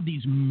call a lot of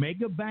these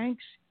mega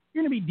banks,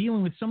 you're going to be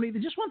dealing with somebody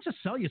that just wants to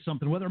sell you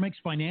something, whether it makes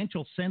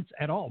financial sense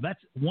at all. That's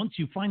once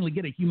you finally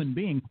get a human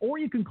being. Or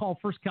you can call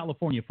First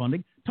California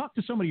Funding, talk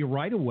to somebody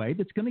right away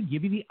that's going to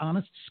give you the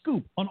honest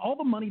scoop on all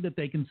the money that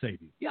they can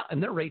save you. Yeah,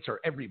 and their rates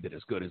are every bit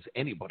as good as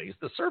anybody's.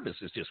 The service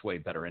is just way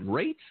better. And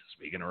rates,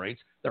 speaking of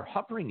rates, they're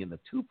hovering in the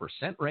 2%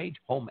 range.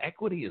 Home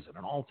equity is at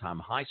an all-time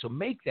high. So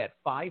make that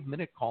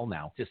 5-minute call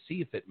now to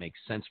see if it makes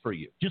sense for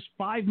you. Just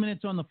 5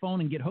 minutes on the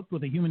phone and get hooked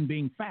with a human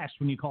being fast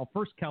when you call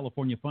First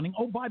California Funding.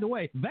 Oh, by the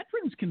way,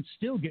 veterans can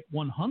still get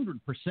 100%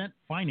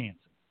 financing.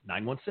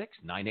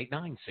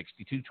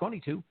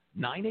 916-989-6222,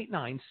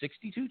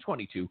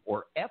 989-6222,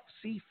 or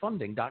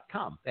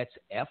fcfunding.com. That's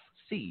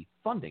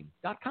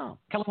fcfunding.com.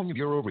 California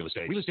Bureau of Real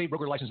Estate. Real estate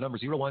broker license number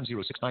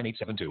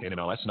 01069872.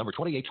 NMLS number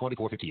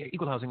 282458.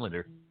 Equal housing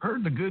lender.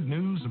 Heard the good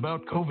news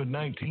about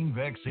COVID-19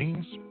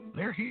 vaccines?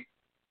 They're here.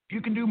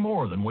 You can do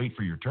more than wait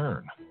for your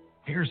turn.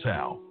 Here's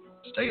how.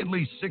 Stay at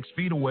least 6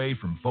 feet away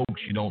from folks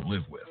you don't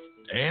live with.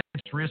 And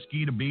it's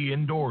risky to be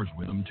indoors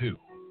with them, too.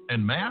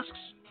 And masks?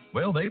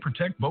 Well, they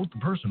protect both the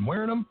person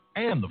wearing them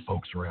and the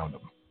folks around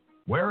them.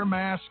 Wear a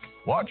mask,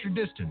 watch your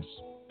distance,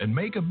 and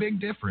make a big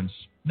difference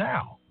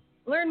now.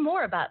 Learn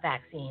more about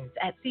vaccines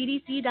at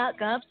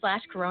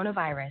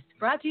cdc.gov/coronavirus.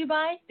 Brought to you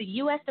by the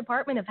U.S.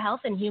 Department of Health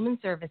and Human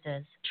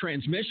Services.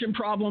 Transmission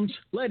problems?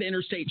 Let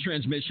Interstate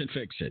Transmission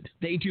fix it.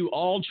 They do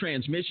all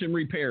transmission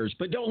repairs,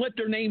 but don't let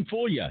their name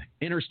fool you.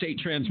 Interstate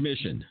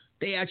Transmission.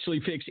 They actually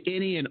fix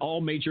any and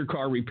all major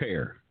car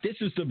repair. This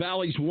is the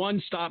Valley's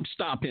one-stop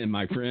stop-in,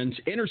 my friends.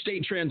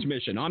 Interstate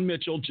Transmission on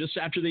Mitchell, just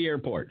after the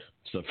airport.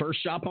 It's the first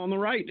shop on the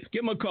right.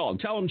 Give them a call.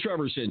 Tell them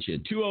Trevor sent you.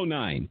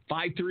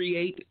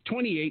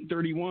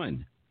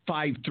 209-538-2831.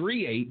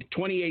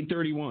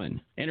 538-2831.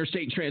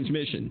 Interstate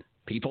Transmission.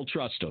 People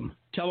trust them.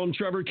 Tell them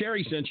Trevor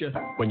Carey sent you.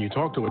 When you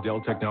talk to a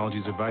Dell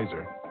Technologies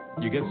advisor,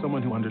 you get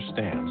someone who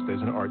understands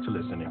there's an art to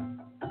listening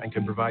and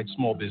can provide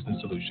small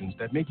business solutions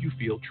that make you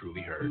feel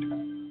truly heard.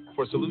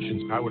 For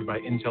solutions powered by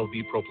Intel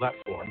vPro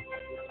platform,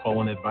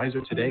 call an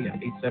advisor today at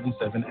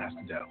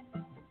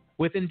 877-ASK-DELL.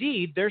 With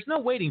Indeed, there's no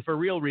waiting for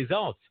real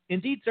results.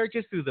 Indeed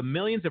searches through the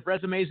millions of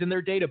resumes in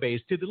their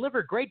database to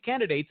deliver great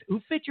candidates who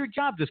fit your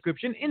job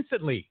description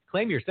instantly.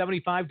 Claim your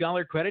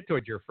 $75 credit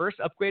towards your first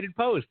upgraded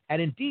post at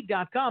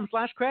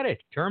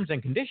Indeed.com/credit. Terms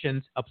and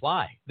conditions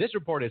apply. This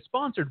report is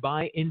sponsored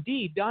by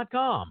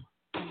Indeed.com.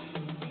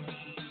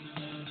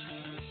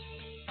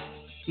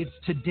 It's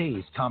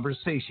today's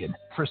conversation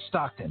for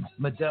Stockton,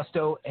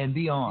 Modesto, and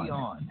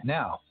beyond.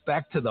 Now,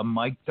 back to the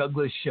Mike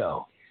Douglas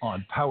Show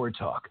on Power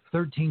Talk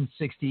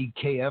 1360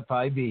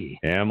 KFIV.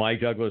 And Mike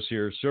Douglas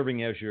here,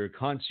 serving as your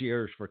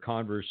concierge for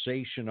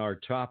conversation. Our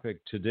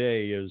topic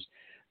today is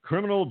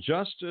criminal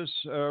justice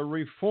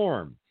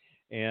reform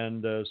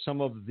and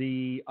some of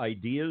the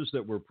ideas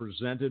that were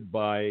presented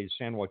by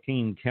San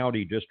Joaquin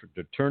County District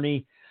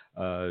Attorney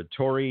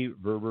Tori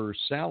Verber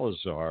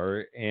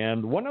Salazar.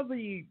 And one of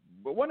the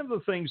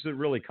things that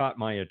really caught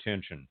my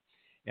attention,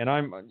 and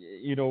I'm,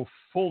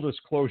 full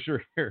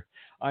disclosure here,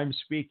 I'm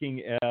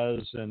speaking as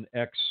an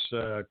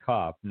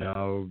ex-cop.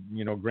 Now,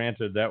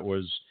 granted, that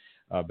was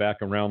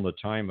back around the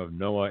time of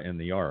Noah and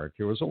the Ark.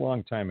 It was a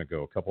long time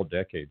ago, a couple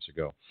decades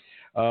ago.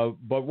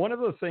 But one of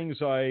the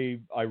things I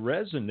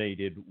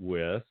resonated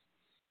with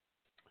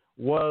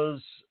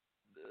was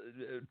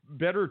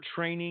better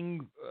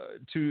training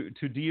to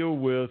deal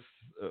with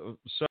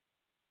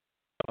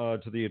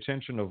to the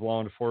attention of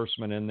law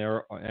enforcement and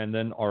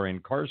then are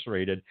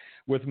incarcerated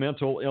with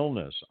mental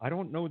illness. I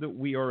don't know that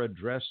we are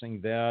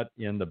addressing that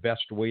in the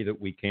best way that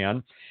we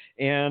can,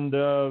 and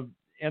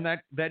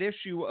that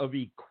issue of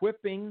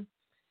equipping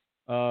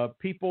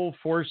people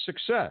for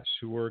success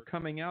who are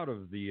coming out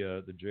of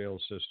the jail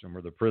system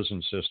or the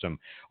prison system.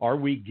 Are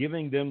we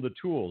giving them the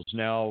tools?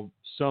 Now,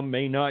 some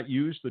may not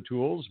use the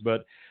tools,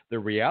 but the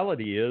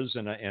reality is,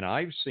 and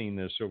I've seen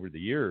this over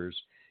the years,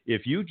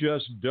 if you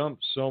just dump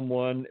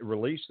someone,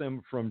 release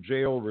them from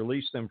jail,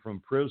 release them from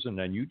prison,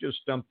 and you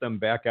just dump them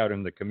back out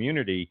in the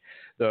community,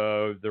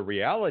 the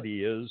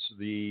reality is,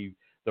 the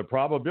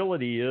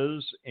probability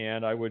is,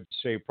 and I would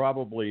say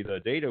probably the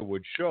data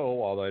would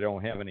show, although I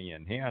don't have any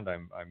in hand,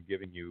 I'm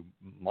giving you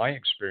my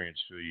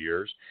experience through the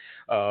years,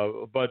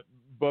 but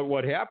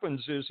what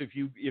happens is if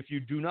you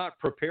do not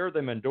prepare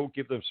them and don't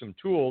give them some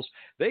tools,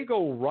 they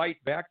go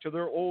right back to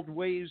their old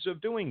ways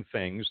of doing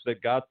things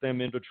that got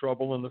them into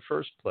trouble in the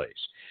first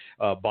place,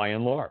 by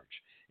and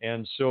large.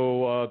 And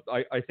so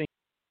I think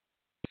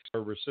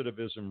our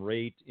recidivism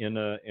rate in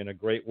a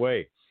great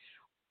way.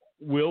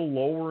 Will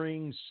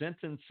lowering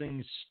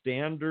sentencing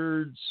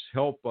standards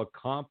help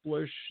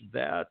accomplish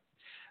that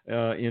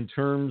in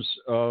terms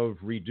of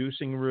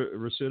reducing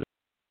recidivism?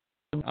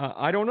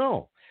 I don't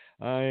know.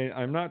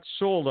 I'm not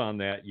sold on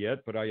that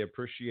yet, but I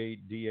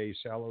appreciate D.A.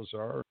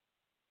 Salazar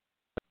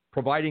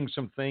providing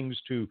some things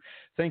to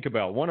think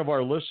about. One of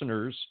our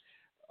listeners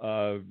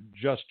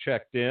just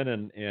checked in,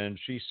 and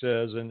she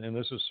says, and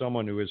this is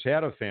someone who has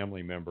had a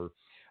family member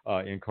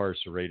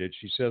incarcerated,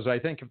 she says, I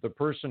think if the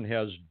person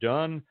has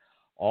done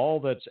all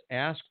that's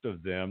asked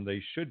of them, they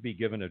should be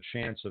given a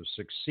chance of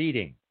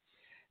succeeding.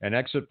 An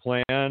exit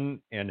plan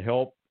and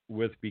help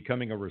with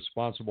becoming a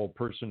responsible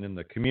person in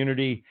the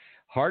community.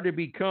 Hard to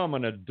become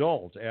an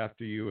adult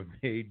after you have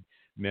made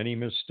many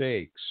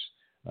mistakes.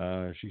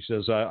 She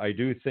says, I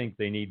do think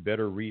they need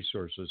better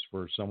resources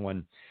for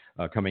someone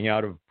coming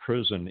out of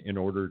prison in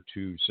order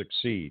to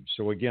succeed.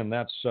 So again,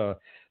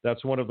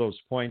 that's one of those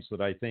points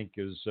that I think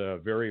is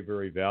very,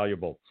 very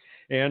valuable.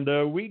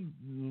 And we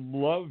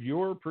love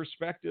your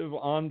perspective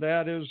on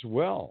that as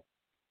well.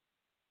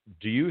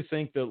 Do you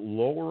think that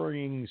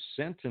lowering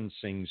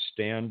sentencing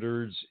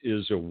standards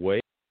is a way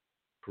to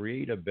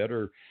create a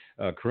better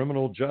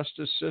criminal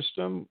justice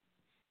system?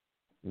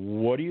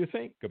 What do you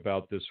think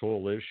about this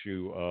whole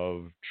issue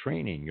of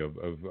training, of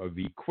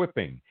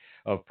equipping,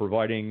 of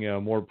providing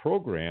more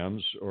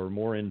programs or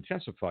more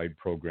intensified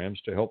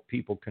programs to help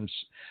people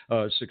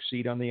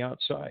succeed on the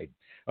outside?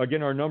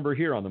 Again, our number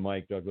here on the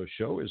Mike Douglas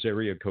Show is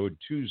area code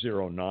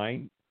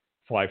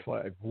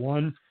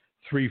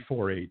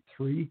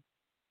 209-551-3483.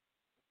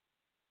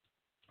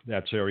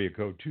 That's area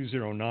code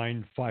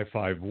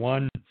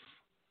 209-551-3483.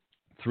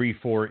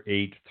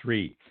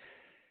 3483.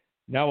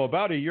 Now,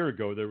 about a year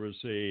ago, there was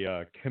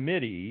a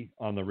committee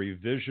on the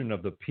revision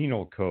of the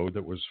penal code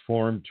that was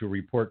formed to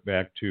report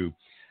back to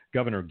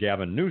Governor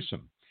Gavin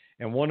Newsom.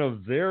 And one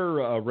of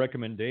their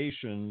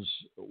recommendations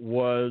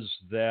was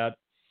that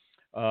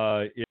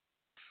if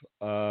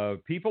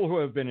people who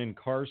have been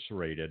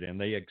incarcerated, and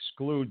they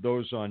exclude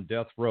those on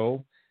death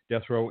row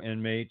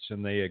inmates,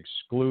 and they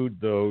exclude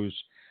those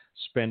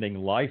spending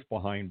life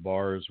behind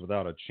bars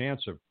without a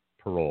chance of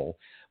parole,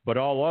 but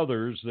all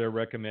others, they're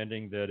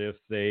recommending that if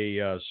they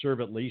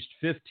serve at least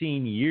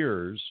 15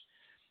 years,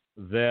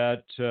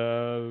 that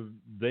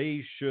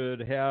they should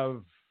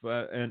have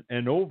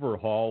an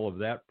overhaul of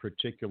that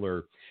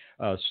particular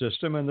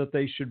system, and that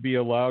they should be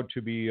allowed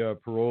to be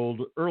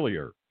paroled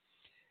earlier.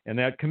 And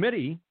that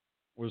committee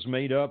was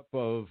made up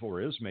of,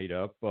 or is made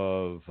up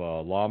of,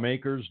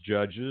 lawmakers,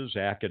 judges,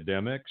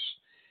 academics,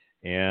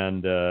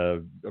 and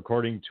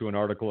according to an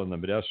article in the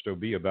Modesto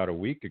Bee about a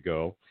week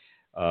ago,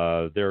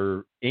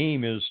 their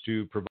aim is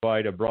to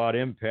provide a broad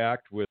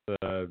impact with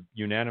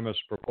unanimous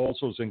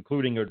proposals,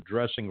 including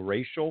addressing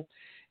racial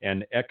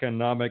and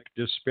economic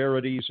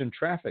disparities in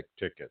traffic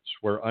tickets,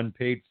 where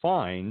unpaid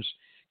fines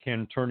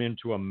can turn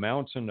into a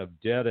mountain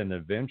of debt and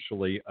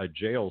eventually a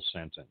jail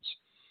sentence.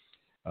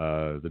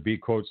 The Bee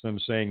quotes them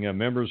saying,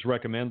 members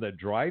recommend that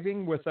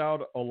driving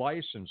without a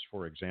license,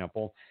 for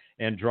example,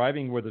 and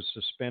driving with a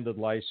suspended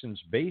license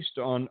based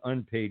on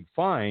unpaid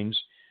fines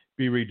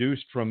be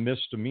reduced from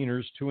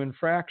misdemeanors to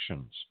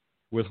infractions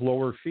with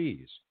lower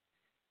fees.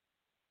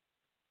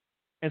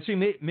 And see,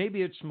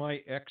 maybe it's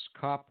my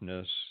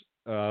ex-copness.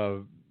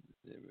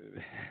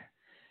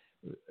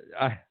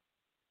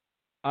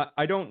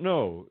 I don't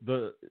know.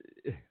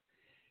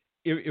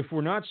 If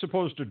we're not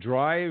supposed to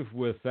drive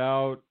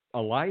without a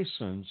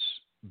license,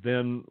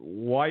 then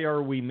why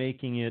are we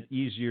making it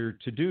easier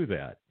to do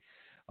that?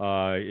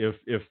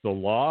 If the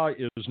law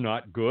is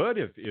not good,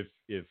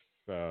 if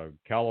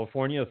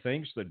California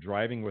thinks that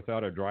driving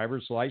without a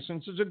driver's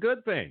license is a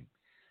good thing,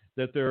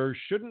 that there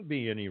shouldn't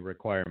be any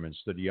requirements,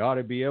 that you ought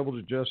to be able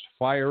to just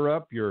fire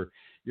up your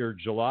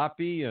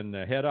jalopy and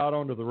head out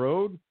onto the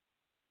road,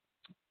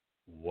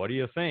 what do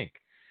you think?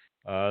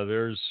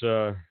 There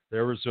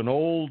was an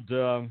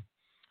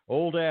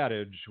old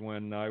adage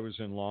when I was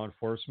in law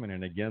enforcement,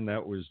 and again,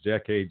 that was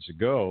decades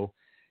ago,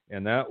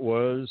 and that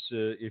was,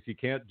 if you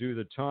can't do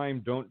the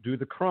time, don't do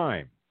the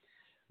crime.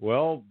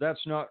 Well,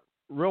 that's not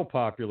real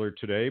popular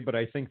today, but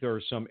I think there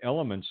are some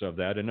elements of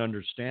that in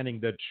understanding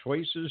that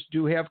choices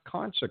do have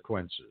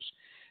consequences.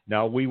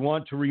 Now, we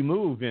want to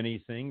remove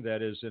anything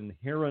that is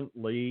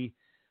inherently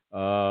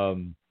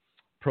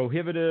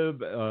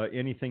prohibitive,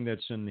 anything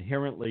that's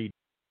inherently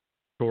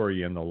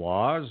in the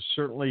law.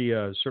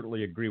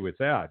 Certainly agree with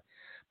that.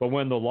 But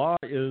when the law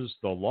is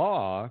the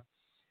law,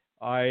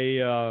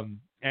 I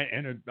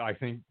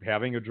think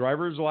having a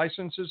driver's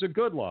license is a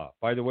good law.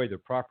 By the way, the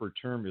proper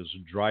term is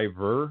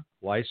driver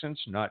license,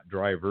 not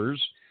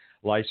driver's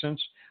license.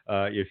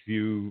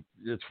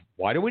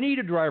 Why do we need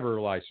a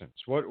driver license?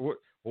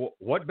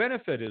 What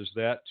benefit is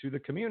that to the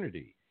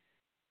community?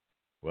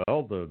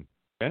 Well, the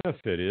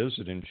benefit is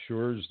it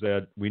ensures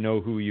that we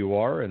know who you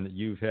are and that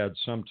you've had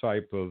some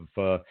type of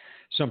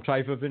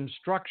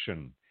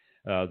instruction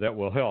that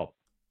will help.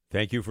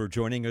 Thank you for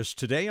joining us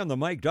today on the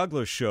Mike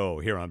Douglas Show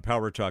here on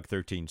Power Talk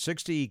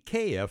 1360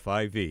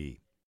 KFIV.